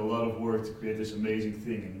put in a lot of work to create this amazing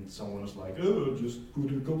thing, and someone is like, "Oh, just put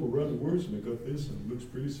in a couple random words and I got this, and it looks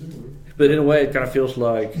pretty similar." But in a way, it kind of feels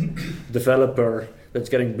like developer that's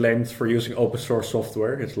getting blamed for using open source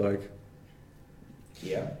software. It's like,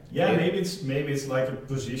 maybe it's like a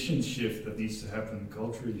position shift that needs to happen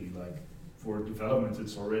culturally. Like for development,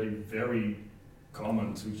 it's already very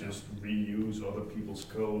common to just reuse other people's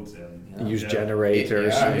code and use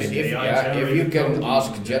generators. If you can code,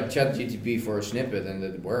 ask yeah. ChatGPT for a snippet and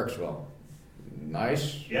it works, well,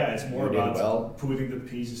 nice. Yeah, it's more You did about well. putting the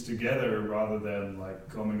pieces together rather than like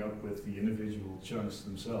coming up with the individual chunks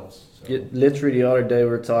themselves. So. Literally the other day we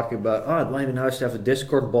were talking about, it might be nice to have a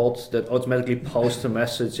Discord bot that automatically posts a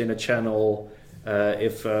message in a channel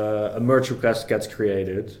if a merge request gets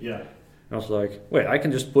created. Yeah. And I was like, wait, I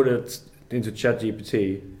can just put it into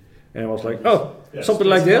ChatGPT. And I was like, Yeah, something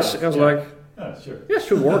it's like this? not- I was yeah. like, Yeah, sure. yeah,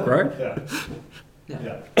 should work, right? Yeah. Yeah.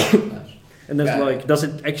 Yeah. Nice. And that's Yeah. like, does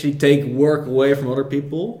it actually take work away from other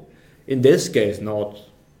people? In this case, not.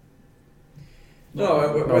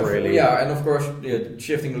 No, Not really. Yeah, and of course,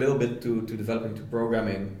 shifting a little bit to developing to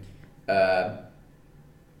programming,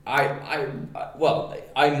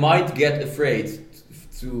 I might get afraid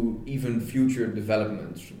to even future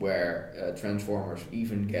developments where transformers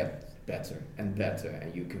even get better and better,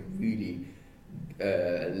 and you can really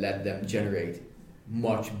let them generate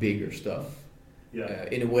much bigger stuff Yeah.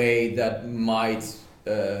 in a way that might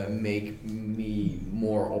make me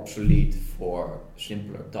more obsolete for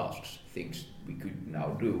simpler tasks, things we could now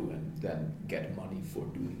do, and then get money for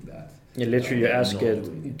doing that. You literally Not ask it,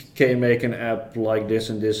 doing it. can you make an app like this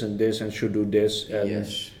and this and this and should do this and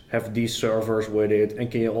Yes, have these servers with it,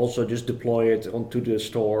 and can you also just deploy it onto the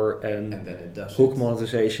store and and then it does. hook it.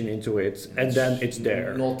 monetization into it, and then it's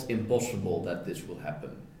there. Not impossible that this will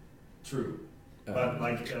happen. True. Uh, But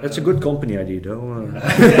like That's a good company idea, though.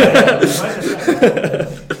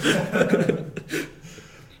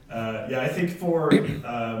 Yeah, I think for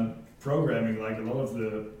programming, like a lot of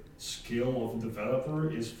the skill of a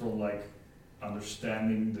developer is from like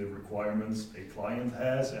understanding the requirements a client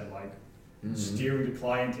has and like mhm. steering the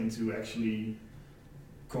client into actually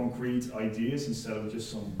concrete ideas instead of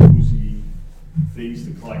just some boozy things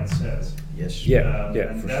the client says. Yes. Yeah,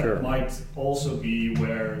 And for that sure. might also be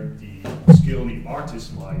where the skill the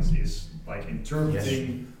artist lies, is like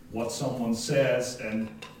interpreting what someone says and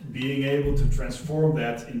being able to transform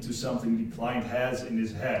that into something the client has in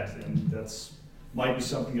his head. And that's might be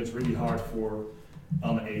something that's really hard for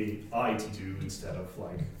an AI to do instead of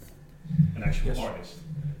like an actual artist.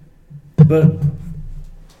 But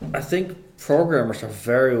I think programmers are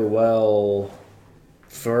very well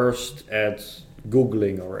versed at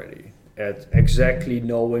Googling already, at exactly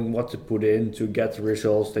knowing what to put in to get the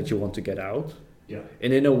results that you want to get out. Yeah.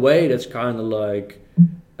 And in a way, that's kind of like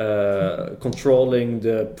controlling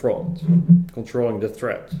the prompt, controlling the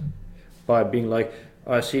thread. By being like,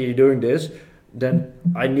 I see you doing this, then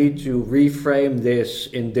I need to reframe this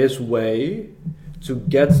in this way to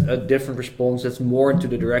get a different response that's more into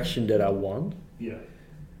the direction that I want. Yeah.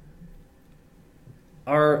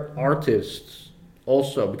 Are artists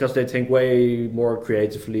also, because they think way more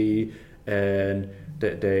creatively and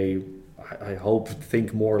they I hope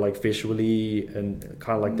think more like visually and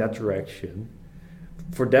kind of like that direction.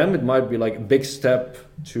 For them it might be like a big step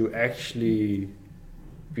to actually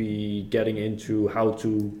be getting into how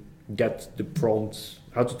to get the prompt,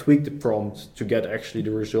 how to tweak the prompt to get actually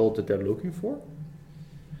the result that they're looking for.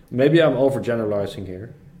 Maybe I'm overgeneralizing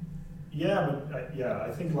here. Yeah, but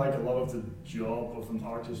I think like a lot of the job of an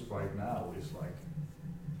artist right now is like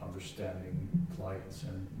understanding clients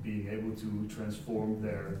and being able to transform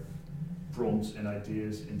their prompts and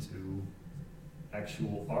ideas into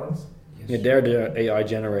actual art. Yeah, they're the AI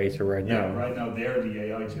generator right Yeah, now. right now they're the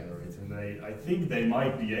AI generator, and I think they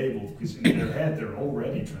might be able, because in their head they're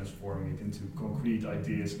already transforming it into concrete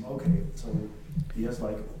ideas. And okay, so he has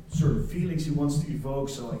like certain feelings he wants to evoke,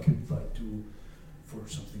 so I could like do for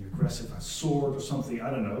something aggressive, a sword or something. I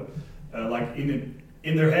don't know. Like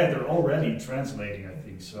in their head they're already translating. I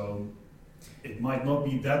think so. It might not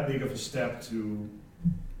be that big of a step to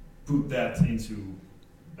put that into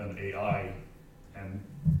an AI and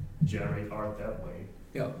generate art that way.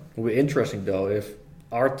 Yeah. It would be interesting though if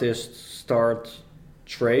artists start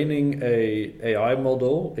training a AI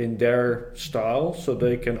model in their style so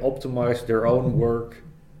they can optimize their own work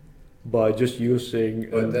by just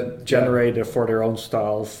using a generator for their own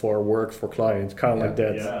style for work for clients, kind of like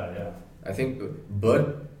that. Yeah. I think,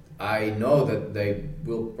 but I know that they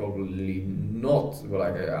will probably not. Well,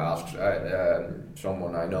 like I asked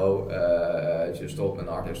someone I know, just told me, an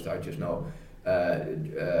artist I just know,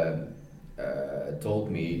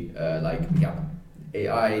 told me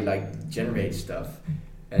AI like generates stuff,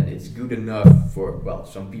 and it's good enough for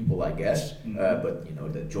some people, I guess. But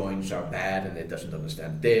the joints are bad, and it doesn't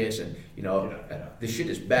understand this, and the shit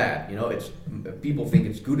is bad. It's people think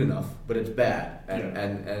it's good enough, but it's bad,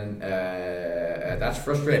 and that's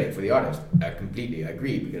frustrating for the artist. I completely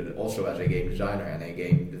agree, because also as a game designer and a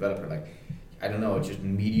game developer, like I don't know, just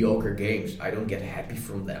mediocre games. I don't get happy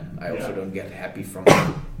from them. I also don't get happy from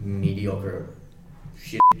mediocre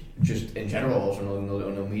shit. Just in general, also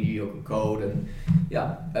no mediocre code, and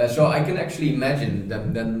so I can actually imagine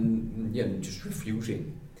them then just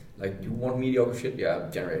refusing. Like, you want mediocre shit? Yeah,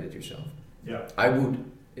 generate it yourself. Yeah, I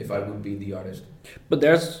would if I would be the artist. But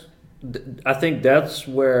I think that's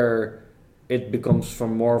where it becomes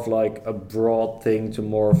from more of like a broad thing to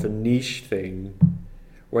more of a niche thing,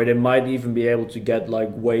 where they might even be able to get like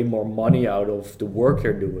way more money out of the work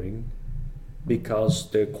they're doing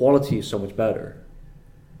because the quality is so much better.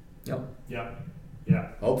 Yeah.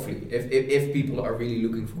 Hopefully, if people are really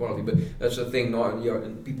looking for quality, but that's the thing.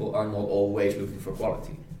 People are not always looking for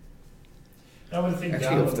quality. I would think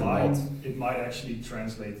Actually, down the often line, not. it might actually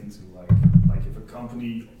translate into like if a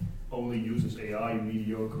company only uses AI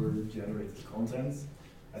mediocre generated content.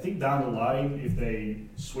 I think down the line, if they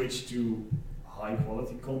switch to high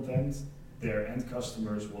quality content, their end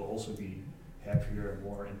customers will also be happier and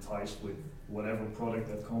more enticed with whatever product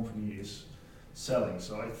that company is selling.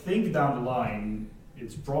 So I think down the line,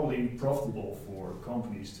 it's probably profitable for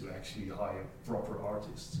companies to actually hire proper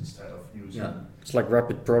artists instead of using. Yeah. It's like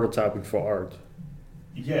rapid prototyping for art.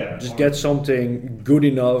 Yeah. Just get something good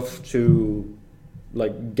enough to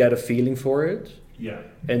like get a feeling for it, Yeah.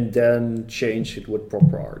 and then change it with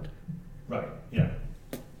proper art. Right. Yeah.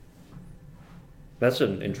 That's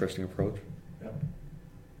an interesting approach.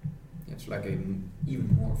 It's like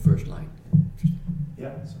even more first line.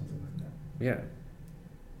 Yeah. Something like that. Yeah.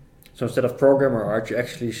 So instead of programmer art, you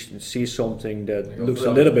actually see something that Like looks a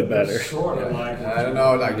also- little bit better. Sort of like. I don't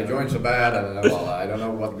know, like the joints are bad, and I don't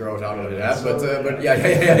know what grows out of that, but yeah.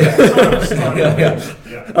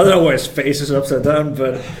 Yeah. I don't know why his face is upside down,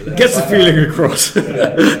 but it gets the feeling across.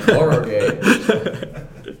 Horror game.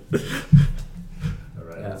 All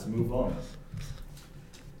right. Yeah. Let's move on.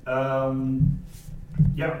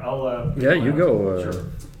 I'll. Yeah, you go. Sure.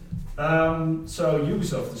 So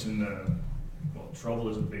Ubisoft is in. Trouble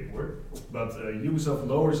is a big word, but Ubisoft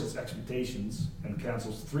lowers its expectations and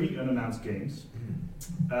cancels 3 unannounced games,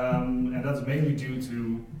 and that's mainly due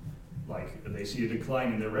to, like, they see a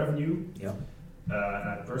decline in their revenue. Yeah. And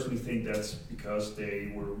I personally think that's because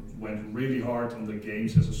they went really hard on the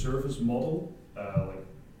games as a service model, like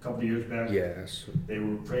a couple of years back. Yes. They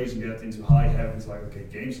were praising that into high heavens, like, okay,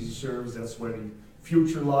 games as a service, that's where the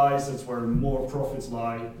future lies, that's where more profits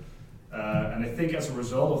lie. And I think as a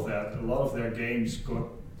result of that, a lot of their games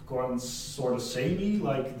gone sort of samey,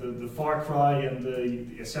 like the Far Cry and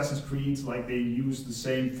the Assassin's Creed, like they use the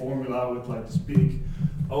same formula with like this big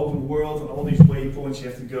open world and all these waypoints you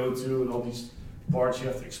have to go to and all these parts you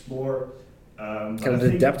have to explore. Kind of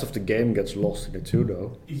the depth of the game gets lost in it too,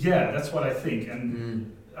 though. Yeah, that's what I think.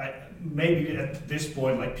 And maybe at this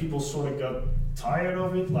point, like people sort of got tired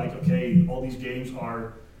of it. Like, okay, all these games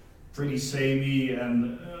are pretty samey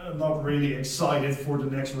and not really excited for the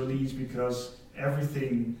next release because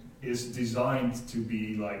everything is designed to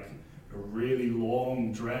be like a really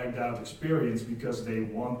long, dragged out experience because they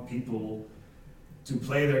want people to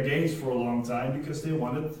play their games for a long time because they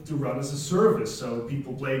want it to run as a service. So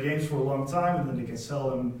people play games for a long time and then they can sell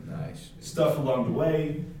them stuff along the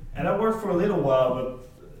way. And that worked for a little while, but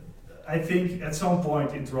I think at some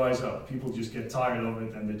point it dries up. People just get tired of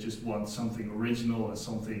it and they just want something original and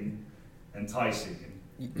something enticing.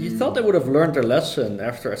 You thought they would have learned their lesson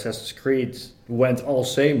after Assassin's Creed went all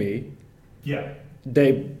samey. Yeah.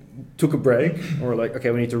 They took a break, or like,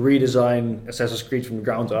 okay, we need to redesign Assassin's Creed from the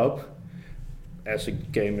ground up as a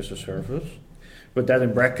game as a service. But then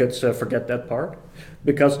in brackets, forget that part.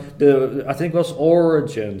 Because I think it was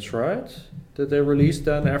Origins, right? That they released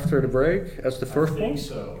then after the break as the first one? I think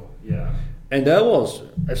so, yeah. And that was,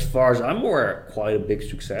 as far as I'm aware, quite a big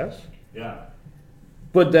success. Yeah.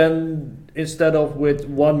 But then, instead of with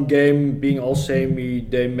one game being all samey,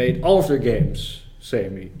 they made all of their games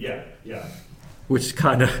samey. Yeah, yeah. Which is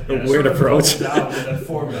kind of a weird sort of approach. down with that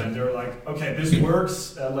formula, and they're like, okay, this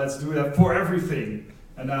works, let's do that for everything.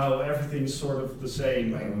 And now everything's sort of the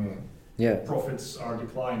same, and Yeah. profits are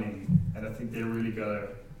declining. And I think they really gotta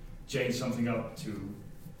change something up to,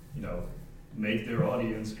 make their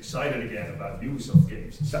audience excited again about Ubisoft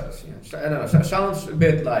games. I don't know. Sounds a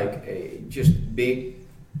bit like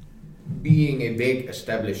being a big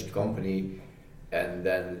established company, and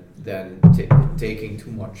then taking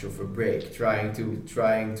too much of a break, trying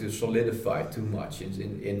to solidify too much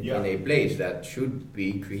in a place that should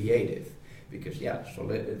be creative. Because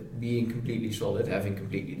being completely solid, having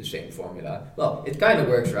completely the same formula. Well, it kind of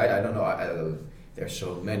works, right? I don't know. There's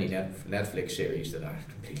so many Netflix series that are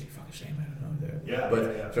completely fucking same. I don't know.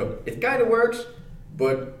 Yeah. So it kind of works,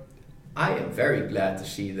 but I am very glad to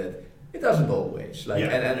see that It doesn't always. Like, Yeah,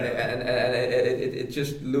 and it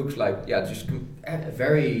just looks like, just a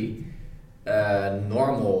very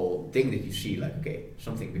normal thing that you see. Like, okay,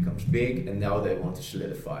 something becomes big, and now they want to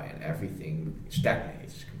solidify, and everything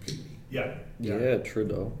stagnates completely. Yeah, true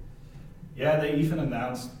though. Yeah, they even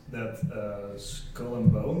announced that Skull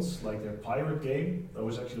and Bones, like their pirate game, that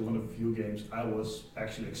was actually one of the few games I was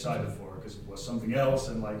actually excited for because it was something else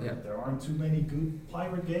and there aren't too many good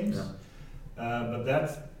pirate games. But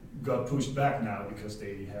that got pushed back now because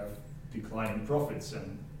they have declining profits,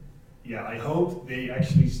 and I hope they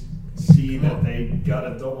actually see that they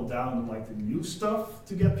gotta double down on like the new stuff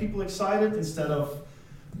to get people excited instead of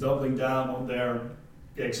doubling down on their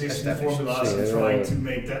existing formulas and trying to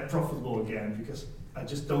make that profitable again, because I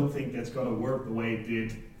just don't think that's gonna work the way it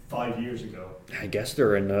did 5 years ago. I guess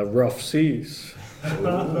they're in rough seas.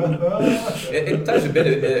 It ties a bit.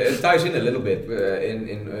 It ties in a little bit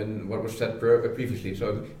in what was said previously.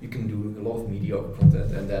 So you can do a lot of mediocre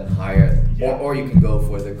content and then hire, or you can go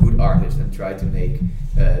for the good artist and try to make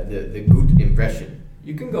the good impression.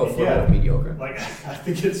 You can go for a lot of mediocre. Like I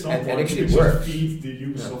think it's some point actually you just works. feed the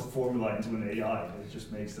Ubisoft formula into an AI. It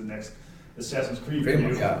just makes the next Assassin's Creed Pretty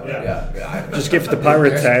game. much, Just give the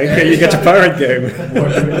pirate tank and you get a pirate game.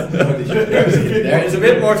 There is a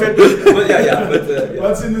bit more to it, but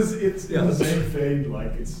But it's in this, it's in the same vein.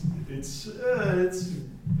 Like it's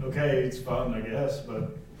okay. It's fun, I guess,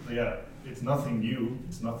 but it's nothing new.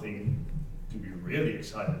 It's nothing to be really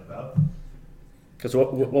excited about. Because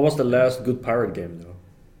what was the last good pirate game though?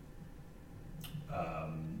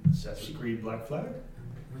 Assassin's Creed Black Flag.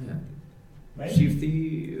 Yeah. Maybe. Sea of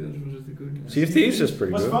Thieves was it the good? Sea of Thieves is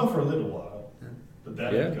pretty It was good. fun for a little while, Yeah. but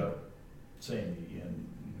then it got samey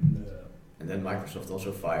And then Microsoft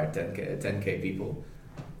also fired 10k people.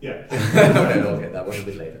 yeah. Okay, that was a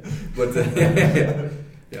bit later. But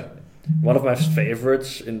yeah. One of my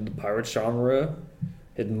favorites in the pirate genre,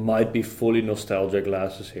 it might be fully nostalgia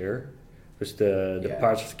glasses here. Was the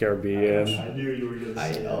Pirates of the Caribbean. I knew you were going to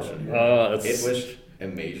say It was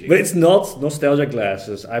amazing. But it's not nostalgia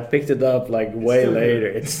glasses. I picked it up like way later.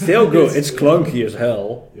 It's still good. It's clunky as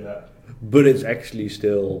hell. Yeah. But it's actually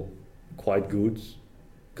still quite good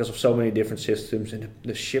because of so many different systems and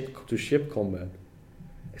the ship-to-ship combat.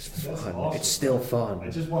 It's fun. Awesome. It's still fun. I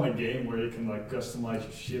just want a game where you can like customize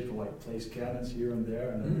your ship and like place cannons here and there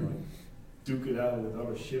and then like duke it out with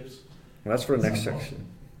other ships. Well, that's for the next Sounds section.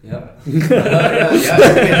 Yeah.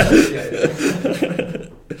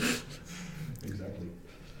 Exactly.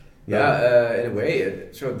 In a way,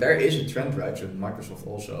 so there is a trend, right? So Microsoft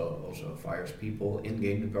also fires people in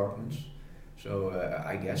game departments. So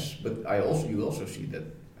I guess, but you also see that.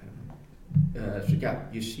 I don't know.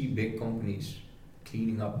 You see big companies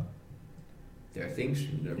cleaning up their things.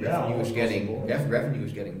 The revenue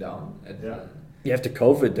is getting down. Yeah, after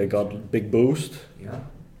COVID, they got a big boost. Yeah.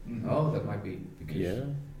 Mm-hmm. Oh, that might be because. Yeah.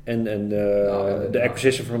 And the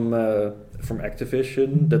acquisition from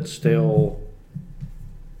Activision, that's still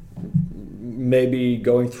maybe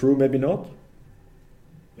going through, maybe not.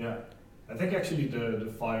 Yeah, I think actually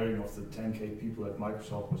the firing of the 10k people at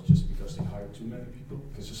Microsoft was just because they hired too many people.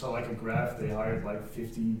 Because you saw like a graph, they hired like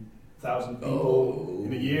 50,000 people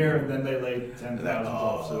in a year, and then they laid 10,000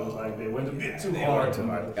 off. So it was like they went a bit too hard on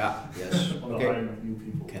the hiring of new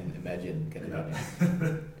people. Can imagine.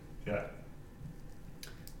 Yeah.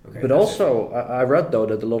 Okay, But also, I read though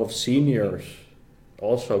that a lot of seniors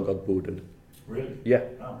also got booted. Really? Yeah.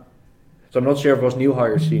 Oh. So I'm not sure if it was new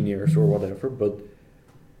hire seniors or whatever, but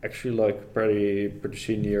actually like pretty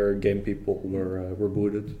senior game people were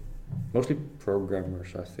booted. Mostly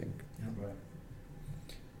programmers, I think. Yeah. Right.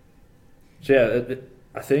 So yeah,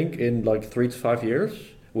 I think in like 3 to 5 years,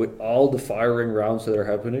 with all the firing rounds that are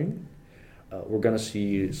happening, we're gonna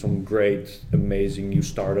see some great, amazing new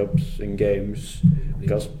startups in games,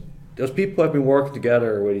 because those people have been working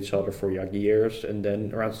together with each other for like years, and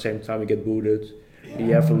then around the same time you get booted. Yeah.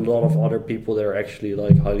 You have a lot of other people that are actually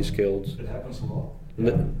like highly skilled. It happens a lot.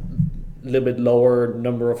 Little bit lower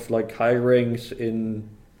number of like hirings in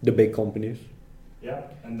the big companies. Yeah,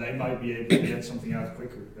 and they might be able to get something out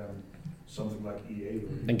quicker than something like EA.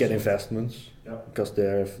 And get investments. Yeah. Because they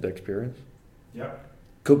have the experience. Yeah.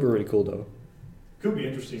 Could be really cool though. Could be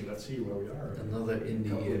interesting. Let's see where we are. Another Couple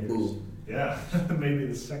indie of boom. years. Yeah, maybe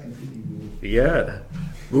the second indie boom. Yeah,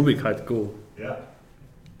 would be quite cool. Yeah.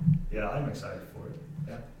 Yeah, I'm excited for it.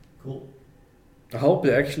 Yeah, cool. I hope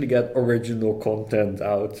they actually get original content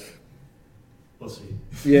out. We'll see.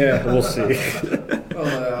 Yeah, we'll see.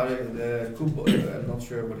 Well, I'm not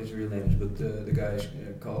sure what his real name is, but the guy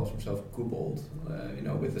calls himself Kobold.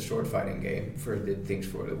 With the sword fighting game, first did things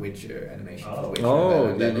for the Witcher animation for the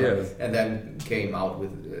Witcher, and then came out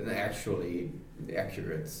with an actually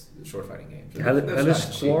accurate sword fighting game. So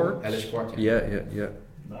Hellish Quart? Hellish Quart. Yeah.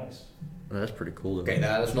 Nice. That's pretty cool. Though. Okay,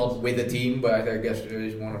 that's not with a team, but I guess there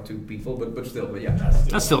is one or two people, but still, but yeah.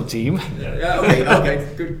 That's still a team.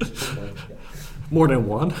 Okay, good. More than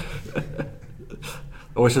one.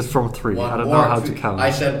 Or is it from 3? I don't know how to count.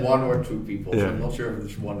 I said 1 or 2 people, yeah. so I'm not sure if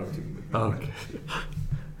it's 1 or 2. Okay.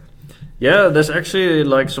 Yeah, there's actually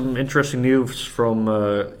like some interesting news from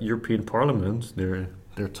European Parliament. They're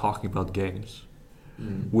talking about games,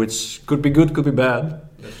 which could be good, could be bad.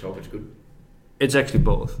 Let's hope it's good. It's actually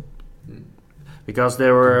both. Because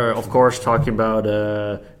they were, of course, talking about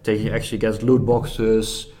taking action against loot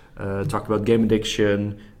boxes, talking about game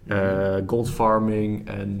addiction, gold farming,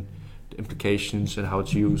 and the implications and how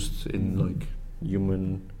it's used in like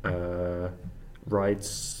human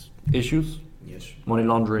rights issues. Yes. Money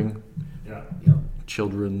laundering. Yeah.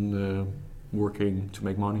 Children working to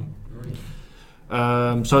make money.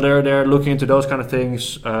 So they're looking into those kind of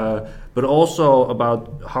things, but also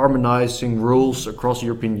about harmonizing rules across the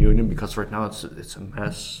European Union, because right now it's a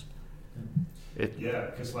mess.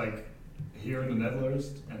 Because like here in the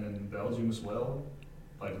Netherlands and in Belgium as well,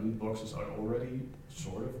 like loot boxes are already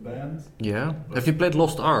sort of banned. Yeah. Have you played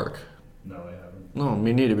Lost Ark? No, I haven't. No,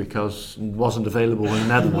 me neither, because it wasn't available in the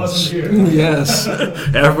Netherlands. It wasn't here. Yes.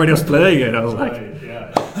 Everybody was playing it. I was like,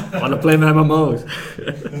 I want to play my MMOs.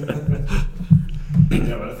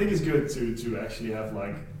 Yeah, but I think it's good to actually have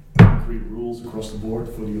like concrete rules across the board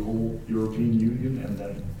for the whole European Union, and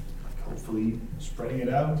then like, hopefully spreading it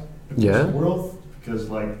out across the world, because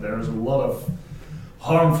like there's a lot of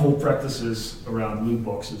harmful practices around loot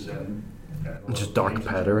boxes and just dark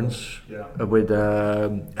patterns. Yeah. With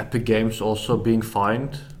Epic Games also being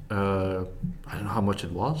fined. I don't know how much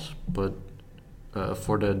it was, but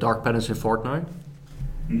for the dark patterns in Fortnite.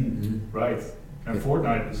 Right. And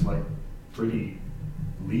Fortnite is like pretty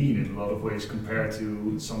lean in a lot of ways compared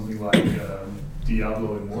to something like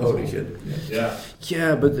Diablo Immortal. Holy shit. Yeah.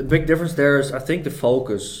 Yeah, but the big difference there is I think the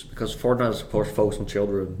focus, because Fortnite is of course focused on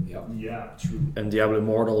children. Yeah, true. And Diablo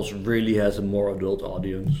Immortals really has a more adult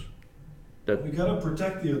audience. We gotta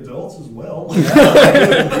protect the adults as well.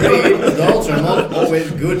 Really, adults are not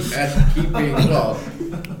always good at keeping well.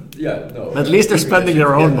 Yeah, no. At least they're spending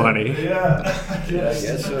their own money. Yeah. Yes. I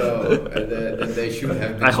guess so. And then they should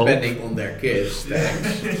have been spending on their kids.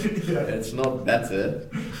 Thanks. It's not better.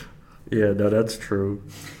 Yeah, no, that's true.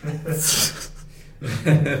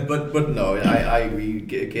 but no, I agree.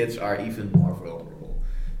 Kids are even more vulnerable.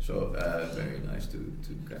 So very nice to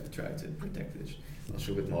kind of try to protect this.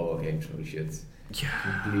 Also with mobile games, holy shit. Yeah.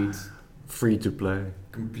 Complete. Free to play.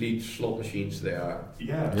 Complete slot machines they are.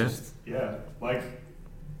 Like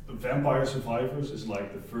Vampire Survivors is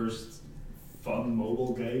like the first fun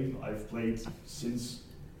mobile game I've played since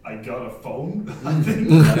I got a phone. I think.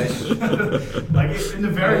 Like in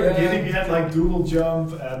the very beginning, you had like Doodle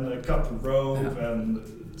Jump and Cut the Rope and.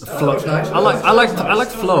 Flow. Nice. I like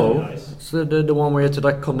Flow. Nice. It's the one where you had to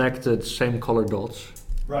like connect the same color dots.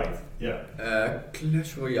 Right. Yeah.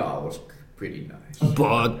 Clash Royale was pretty nice.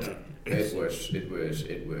 But it was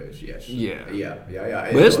yes. Yeah.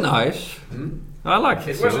 But it's nice. I like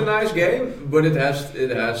it. It was a nice game, but it has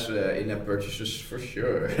in-app purchases for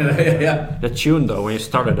sure. Yeah. The tune though, when you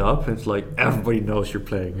start it up, it's like everybody knows you're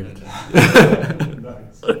playing it.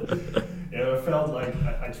 Nice. Yeah, I felt like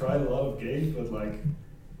I tried a lot of games, but like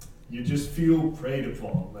you just feel preyed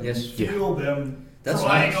upon. Like you feel them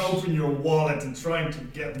prying open your wallet and trying to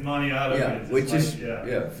get money out of it. Which is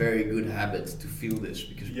very good habit to feel this,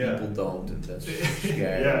 because people don't, and that's scary.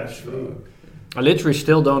 Yeah, true. I literally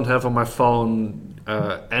still don't have on my phone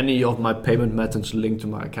any of my payment methods linked to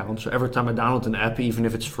my account. So every time I download an app, even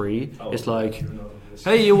if it's free, it's like,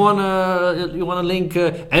 hey, you wanna link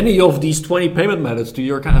any of these 20 payment methods to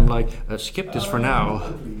your account? I'm like, skip this for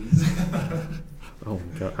now. Oh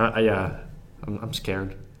my god, I'm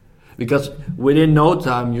scared. Because within no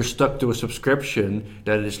time you're stuck to a subscription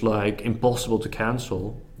that is like impossible to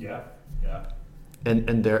cancel. Yeah.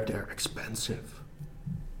 And they're expensive.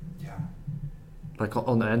 Yeah. Like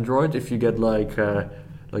on Android, if you get like a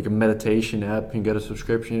meditation app, you get a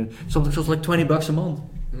subscription. Something costs like $20 a month.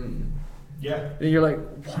 Yeah. And you're like,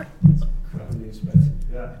 what? Incredibly expensive.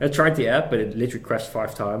 Yeah. I tried the app, but it literally crashed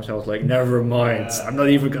 5 times. I was like, never mind. I'm not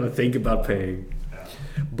even gonna think about paying. Yeah.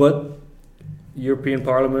 But European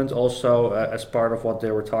Parliament also, as part of what they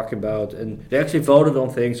were talking about, and they actually voted on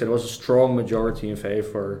things. There was a strong majority in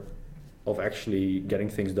favor of actually getting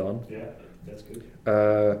things done. Yeah, that's good.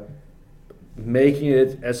 Making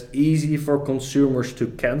it as easy for consumers to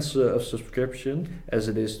cancel a subscription as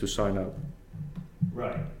it is to sign up.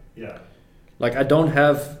 Right. Yeah. Like, I don't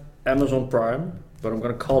have Amazon Prime, but I'm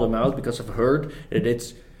gonna call them out because I've heard that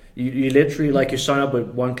it's you literally, like, you sign up with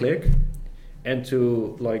one click, and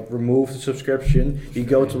to like remove the subscription, you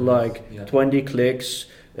go to like 20 clicks,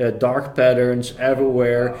 dark patterns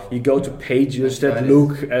everywhere. You go to pages that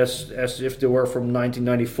look as if they were from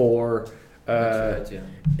 1994.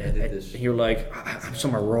 You're like, I'm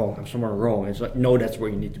somewhere wrong. It's like, no, that's where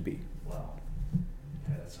you need to be. Wow.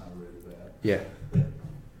 Yeah, that sounds really bad. Yeah.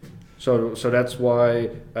 So that's why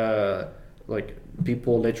like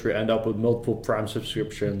people literally end up with multiple Prime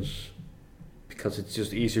subscriptions because it's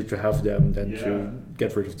just easier to have them than to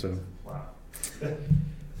get rid of them. Wow.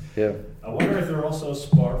 Yeah. I wonder if they're also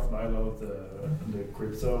sparked by a lot of the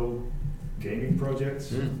crypto gaming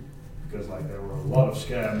projects. Because like there were a lot of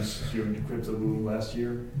scams during the crypto boom last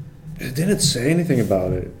year. They didn't say anything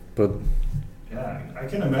about it, but yeah, I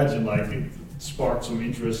can imagine like it sparked some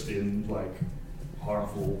interest in like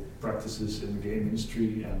harmful practices in the game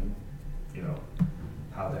industry, and you know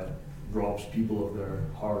how that robs people of their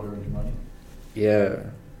hard-earned money. yeah.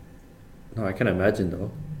 No, I can imagine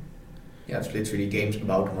though. Yeah, it's literally games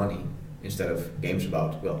about money instead of games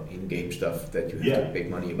about, well, in-game stuff that you have to pay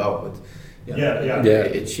money about. But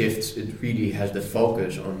it shifts. It really has the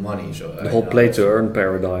focus on money. So the whole play-to-earn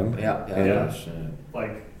paradigm.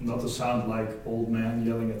 Like, not to sound like old man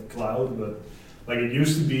yelling at the cloud, but like it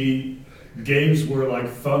used to be, games were like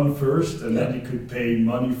fun first, and then you could pay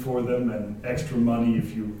money for them and extra money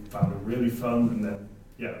if you found it really fun, and then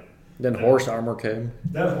Then horse armor came.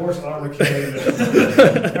 Then horse armor came,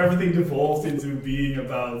 and everything devolved into being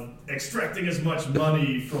about extracting as much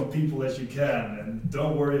money from people as you can, and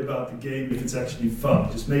don't worry about the game if it's actually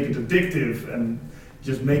fun. Just make it addictive and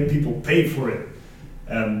just make people pay for it.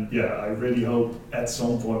 And I really hope at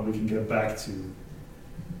some point we can get back to,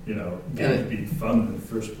 games being fun in the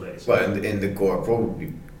first place. Well, in the core,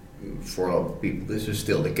 probably for a lot of people, this is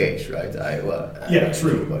still the case, right?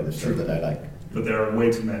 True. By the stuff that I like. But there are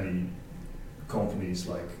way too many companies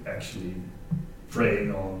like actually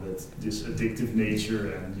preying on this addictive nature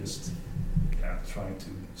and just trying to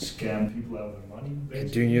scam people out of their money.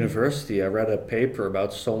 Basically. During university, I read a paper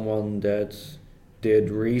about someone that did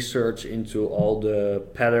research into all the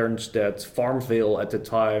patterns that Farmville at the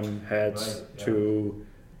time had to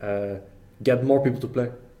get more people to play.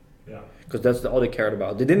 Yeah. Because that's all they cared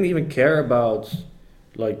about. They didn't even care about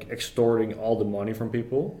like extorting all the money from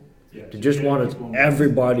people. Yeah, they just wanted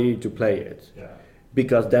everybody to play it. Yeah.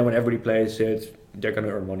 Because then when everybody plays it, they're gonna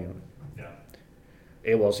earn money on it. Yeah.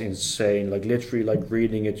 It was insane. Like literally, like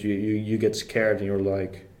reading it, you get scared and you're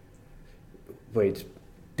like, wait,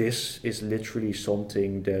 this is literally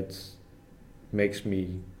something that makes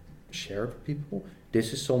me share with people.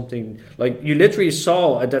 This is something like you literally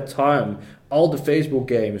saw at that time all the Facebook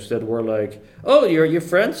games that were like, oh, your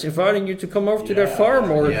friends inviting you to come over to their farm,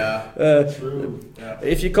 or True. Yeah.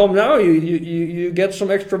 if you come now, you get some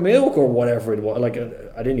extra milk or whatever it was. Like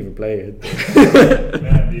I didn't even play it.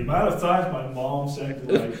 Man, the amount of times my mom sent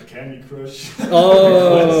me like Candy Crush.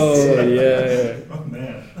 Oh yeah. Oh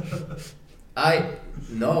man. I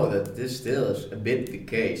know that this still is a bit the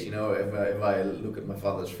case. If I look at my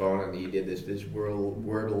father's phone and he did this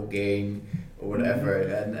Wordle game or whatever,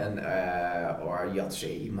 and or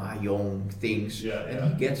Yahtzee, Mahjong things, and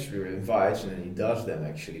he gets through invites and then he does them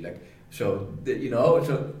actually. Like so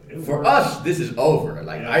for us this is over.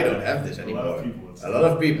 Like I don't have this anymore. A lot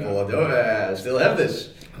of people still have this.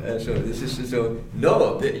 So this is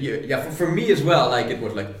for me as well. Like it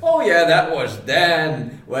was like, oh yeah, that was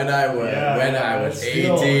then when I was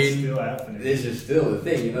 18. Still happening. This is still the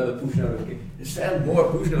thing, the push notifications. Send more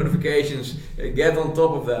push notifications. Get on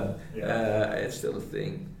top of them. It's still a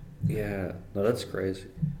thing. Yeah, no, that's crazy.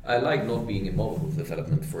 I like not being in mobile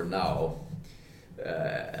development for now.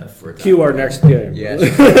 Cue our next game. Yes,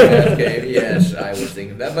 yes, I was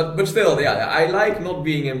thinking that, but still, I like not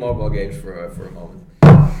being in mobile games for a moment.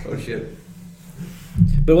 Oh shit!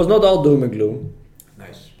 But it was not all doom and gloom.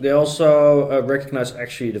 Nice. They also recognize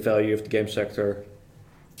actually the value of the game sector,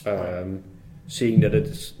 seeing that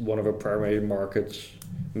it's one of our primary markets,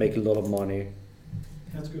 make a lot of money.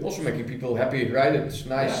 That's good. Also making people happy, right? It's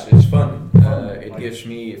nice, it's fun. It gives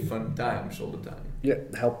me fun times all the time. Yeah,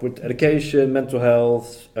 help with education, mental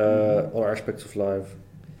health, all aspects of life.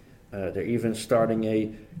 They're even starting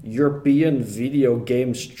a European video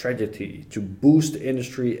game strategy to boost the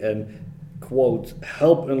industry and quote,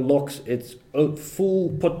 help unlocks its full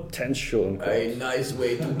potential. Unquote. A nice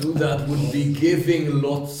way to do that would be giving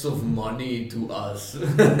lots of money to us.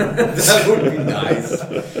 That would be nice.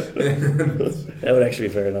 That would actually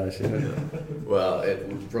be very nice. Yeah. Well, it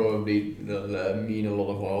would probably mean a lot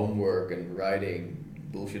of homework and writing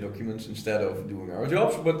bullshit documents instead of doing our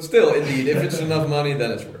jobs, but still, indeed, if it's enough money,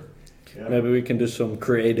 then it's worth. Yeah. Maybe we can do some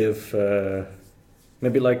creative,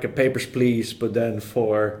 maybe like a Papers, Please, but then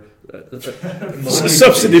for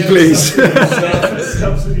subsidy, please.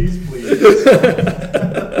 Subsidies, please.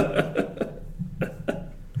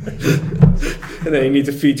 And then you need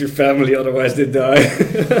to feed your family, otherwise they die.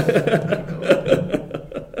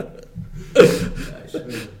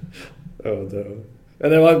 Oh no.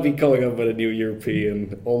 And I might be coming up with a new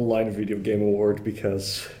European online video game award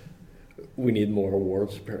because we need more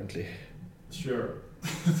awards apparently. Sure.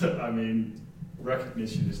 I mean,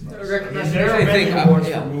 recognition is nice. Recognition, There are I many think, awards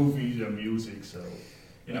yeah. for movies and music, so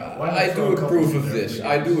you know. why not I throw do a couple approve of in this. there?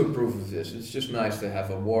 I do approve of this. It's just nice to have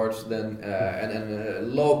awards then,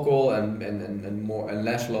 and local and more and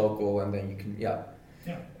less local, and then you can yeah.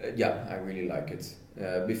 I really like it.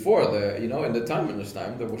 Before in the time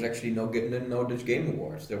there was actually no Dutch Game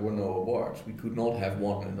Awards. There were no awards. We could not have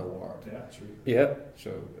won an award. Yeah, true. Yeah.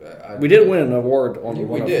 So We did win an award on we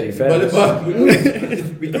one did, of the events. but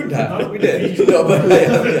we couldn't have. We did. No, but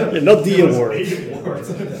Yeah, not the There was award. 8 awards.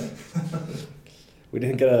 We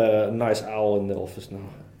didn't get a nice owl in the office now.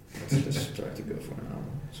 Let's try to go for an hour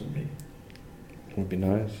someday. Would be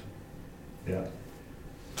nice. Yeah.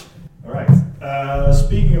 All right.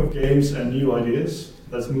 Speaking of games and new ideas,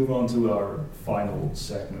 let's move on to our final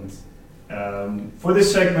segment. For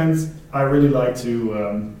this segment, I really like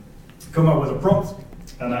to come up with a prompt,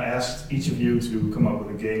 and I asked each of you to come up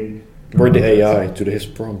with a game. We're the AI to his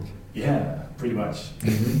prompt. Yeah, pretty much.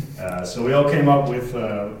 So we all came up with,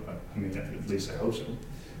 at least I hope so.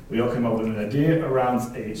 We all came up with an idea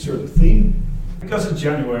around a certain theme. Because in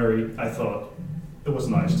January, I thought it was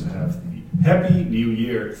nice to have the Happy New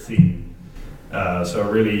Year theme. So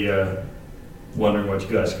really wondering what you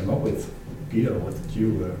guys come up with. Guido, what did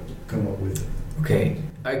you come up with? Okay,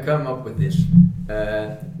 I come up with this.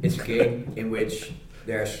 It's a game in which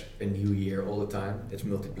there's a new year all the time. It's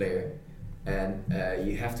multiplayer, and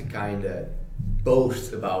you have to kind of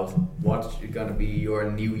boast about what's gonna be your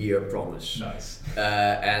New Year promise. Nice.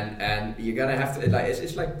 And you're gonna have to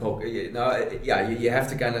it's like poker. You have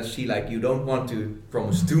to kind of see you don't want to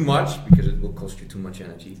promise too much because it will cost you too much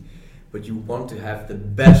energy, but you want to have the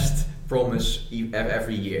best promise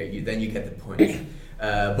every year. Then you get the point.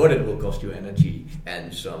 But it will cost you energy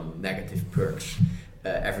and some negative perks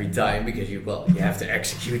every time because you have to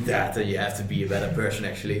execute that and you have to be a better person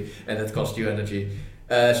actually, and that costs you energy.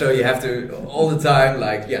 So you have to all the time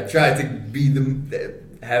try to be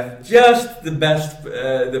have just the best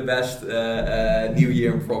New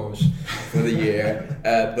Year promise for the year,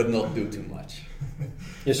 but not do too much.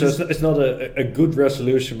 Yeah, so it's not a good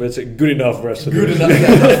resolution, but it's a good enough resolution. Good enough.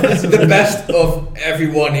 It's the best of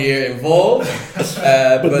everyone here involved,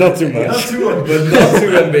 but not too much. Not too ambitious. But not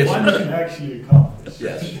too ambitious. One you can actually accomplish.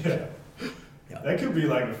 Yes. Yeah. That could be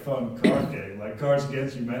like a fun card game, like Cards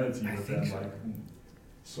Against Humanity, but then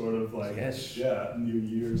sort of Yes. New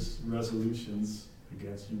Year's resolutions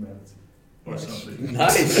against humanity or something.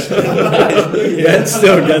 Nice. Yeah, it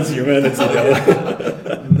still gets humanity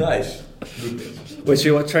though. Nice. Wait, so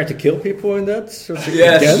you try to kill people in that? So it's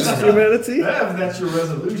Yes. against humanity? Yeah, if that's your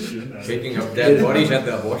resolution. Picking up dead bodies at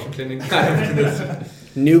the abortion clinic.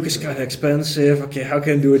 Nuke is kind of expensive. Okay, how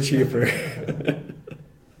can I do it cheaper?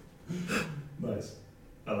 Nice.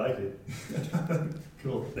 I like it.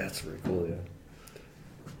 Cool. That's very cool, yeah.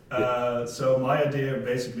 So my idea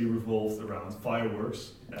basically revolved around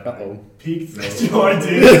fireworks. And I peaked your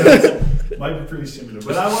idea. Might be pretty similar,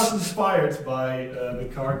 but I was inspired by the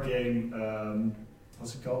card game.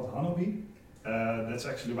 What's it called? Hanabi. That's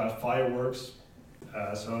actually about fireworks.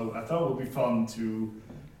 So I thought it would be fun to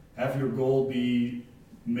have your goal be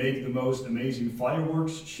make the most amazing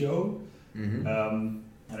fireworks show. Mm-hmm.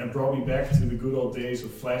 And it brought me back to the good old days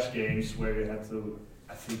of flash games where you had to,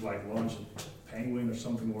 I think, launch a penguin or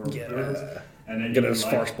something or a bird, and then Get you as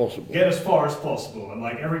far as possible. Get as far as possible, and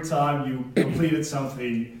every time you completed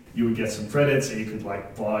something, you would get some credits, and you could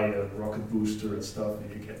buy a rocket booster and stuff, and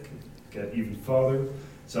you could get even farther.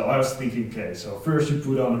 So I was thinking, okay, so first you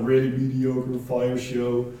put on a really mediocre fire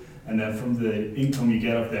show, and then from the income you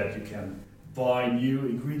get of that, you can buy new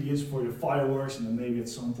ingredients for your fireworks, and then maybe at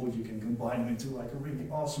some point you can combine them into a really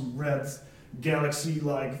awesome red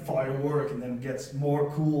galaxy-like firework, and then it gets more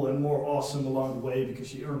cool and more awesome along the way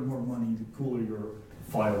because you earn more money the cooler your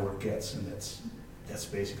firework gets, and that's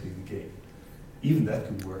basically the game. even that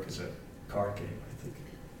could work as a card game, I think.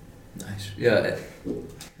 Nice. Yeah.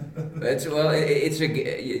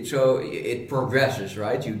 So it progresses,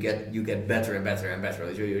 right? You get better and better and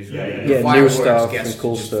better. Yeah, new stuff and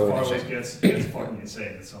cool stuff. Fireworks gets fucking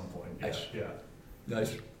insane at some point. Yeah, Nice. yeah.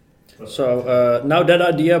 Nice. So now that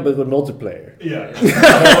idea, but with multiplayer. Yeah.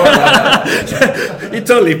 You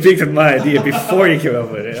totally picked up my idea before you came up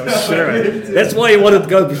with it. I'm sure. That's why you wanted to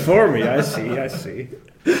go before me. I see.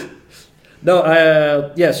 No,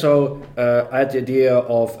 yeah. So I had the idea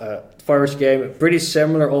of fireworks game, pretty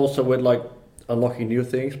similar, also with like unlocking new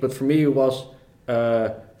things. But for me, it was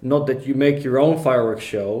not that you make your own fireworks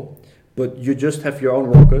show, but you just have your own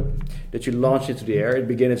rocket that you launch into the air. At the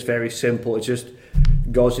beginning, it's very simple. It just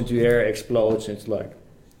goes into the air, explodes. It's like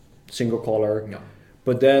single color. Yeah.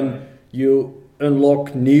 But then you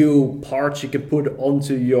unlock new parts you can put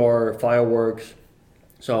onto your fireworks.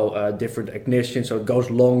 So different ignition, so it goes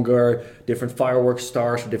longer, different fireworks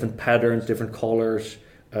stars, different patterns, different colors,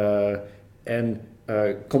 and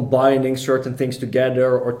combining certain things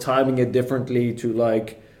together or timing it differently to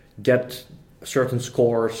like get certain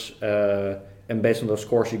scores, and based on those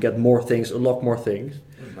scores you get more things, unlock more things.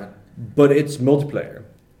 But it's multiplayer.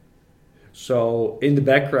 So in the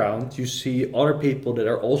background you see other people that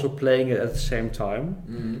are also playing it at the same time,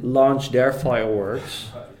 launch their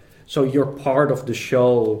fireworks. So you're part of the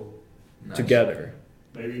show together.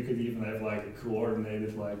 Maybe you could even have like a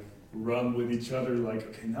coordinated like run with each other. Like,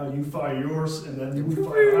 okay, now you fire yours, and then you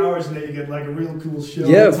fire ours, and then you get like a real cool show.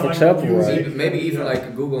 Yeah, for example, right? Maybe even like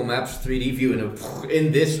a Google Maps 3D view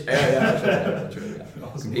in this area.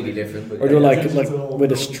 Completely different. But or do like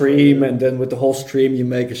with a stream, and then with the whole stream you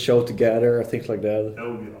make a show together, or things like that. That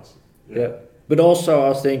would be awesome. Yeah. But also I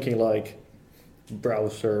was thinking like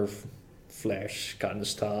browser Flash kind of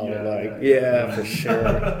style, for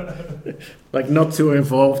sure. Like not too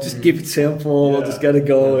involved, just keep it simple, just get it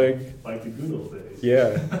going. Like the good old days.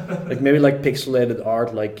 Yeah, like maybe like pixelated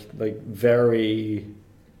art, like very,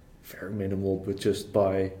 very minimal, but just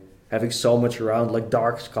by having so much around, like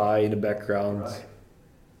dark sky in the background, Right.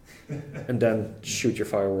 and then shoot your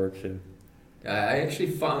fireworks. Yeah. I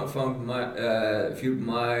actually found viewed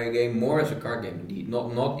my game more as a card game indeed,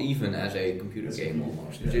 not even as a computer game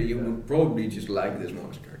almost. You would probably just like this more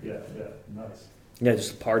as a card game. Yeah, nice. Yeah,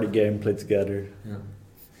 just a party game played together.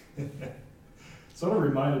 Yeah. Sort of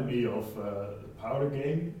reminded me of Powder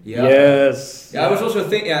Game. Yeah. Yes. Yeah, I was also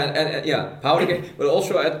thinking, Powder Game, but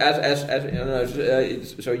also as you know,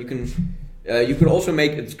 so you can also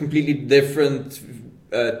make it completely different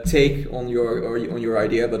take on your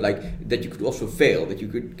idea, but like that you could also fail. That you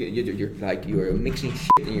could you're mixing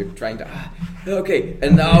shit and you're trying to okay,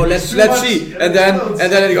 and now let's see, and then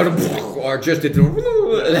it goes or just it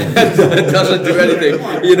doesn't do anything,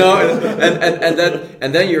 you know,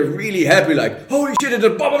 and then you're really happy, like holy shit, it's a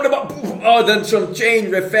then some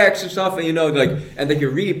chain effects and stuff, and you know, like, and that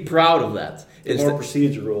you're really proud of that. It's more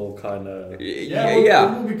procedural kind of. It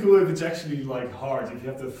would be cool if it's actually like hard. If you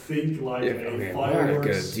have to think like a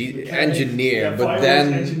fireworks engineer, but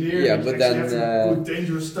then have to put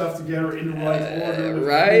dangerous stuff together in the right order,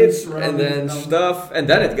 right, and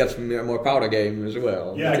then it gets more powder game as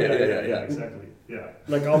well. Yeah, exactly. Yeah.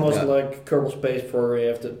 Like almost like Kerbal Space Program, you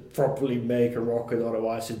have to properly make a rocket,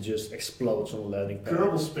 otherwise it just explodes on the landing pad.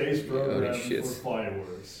 Kerbal Space Program for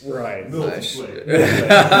fireworks. Right. Multiplayer.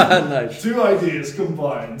 Nice. Two ideas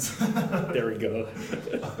combined. There we go.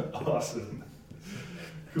 Awesome.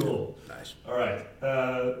 Cool. Nice. All right.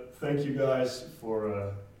 Thank you guys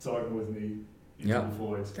for talking with me.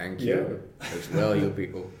 Void. Thank you as well, you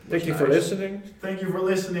people. Thank you for listening. Thank you for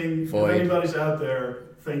listening. Void. If anybody's out there,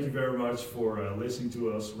 thank you very much for listening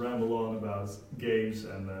to us ramble on about games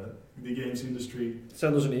and the games industry.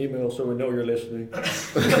 Send us an email so we know you're listening.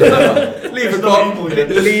 Leave a comment.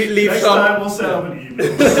 Next time we'll send out an email.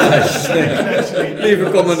 Leave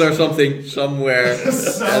a comment or something somewhere.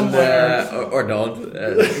 And, or don't.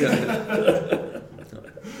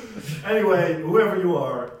 Anyway, whoever you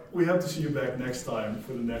are, we hope to see you back next time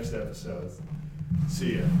for the next episode.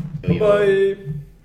 See ya. Bye.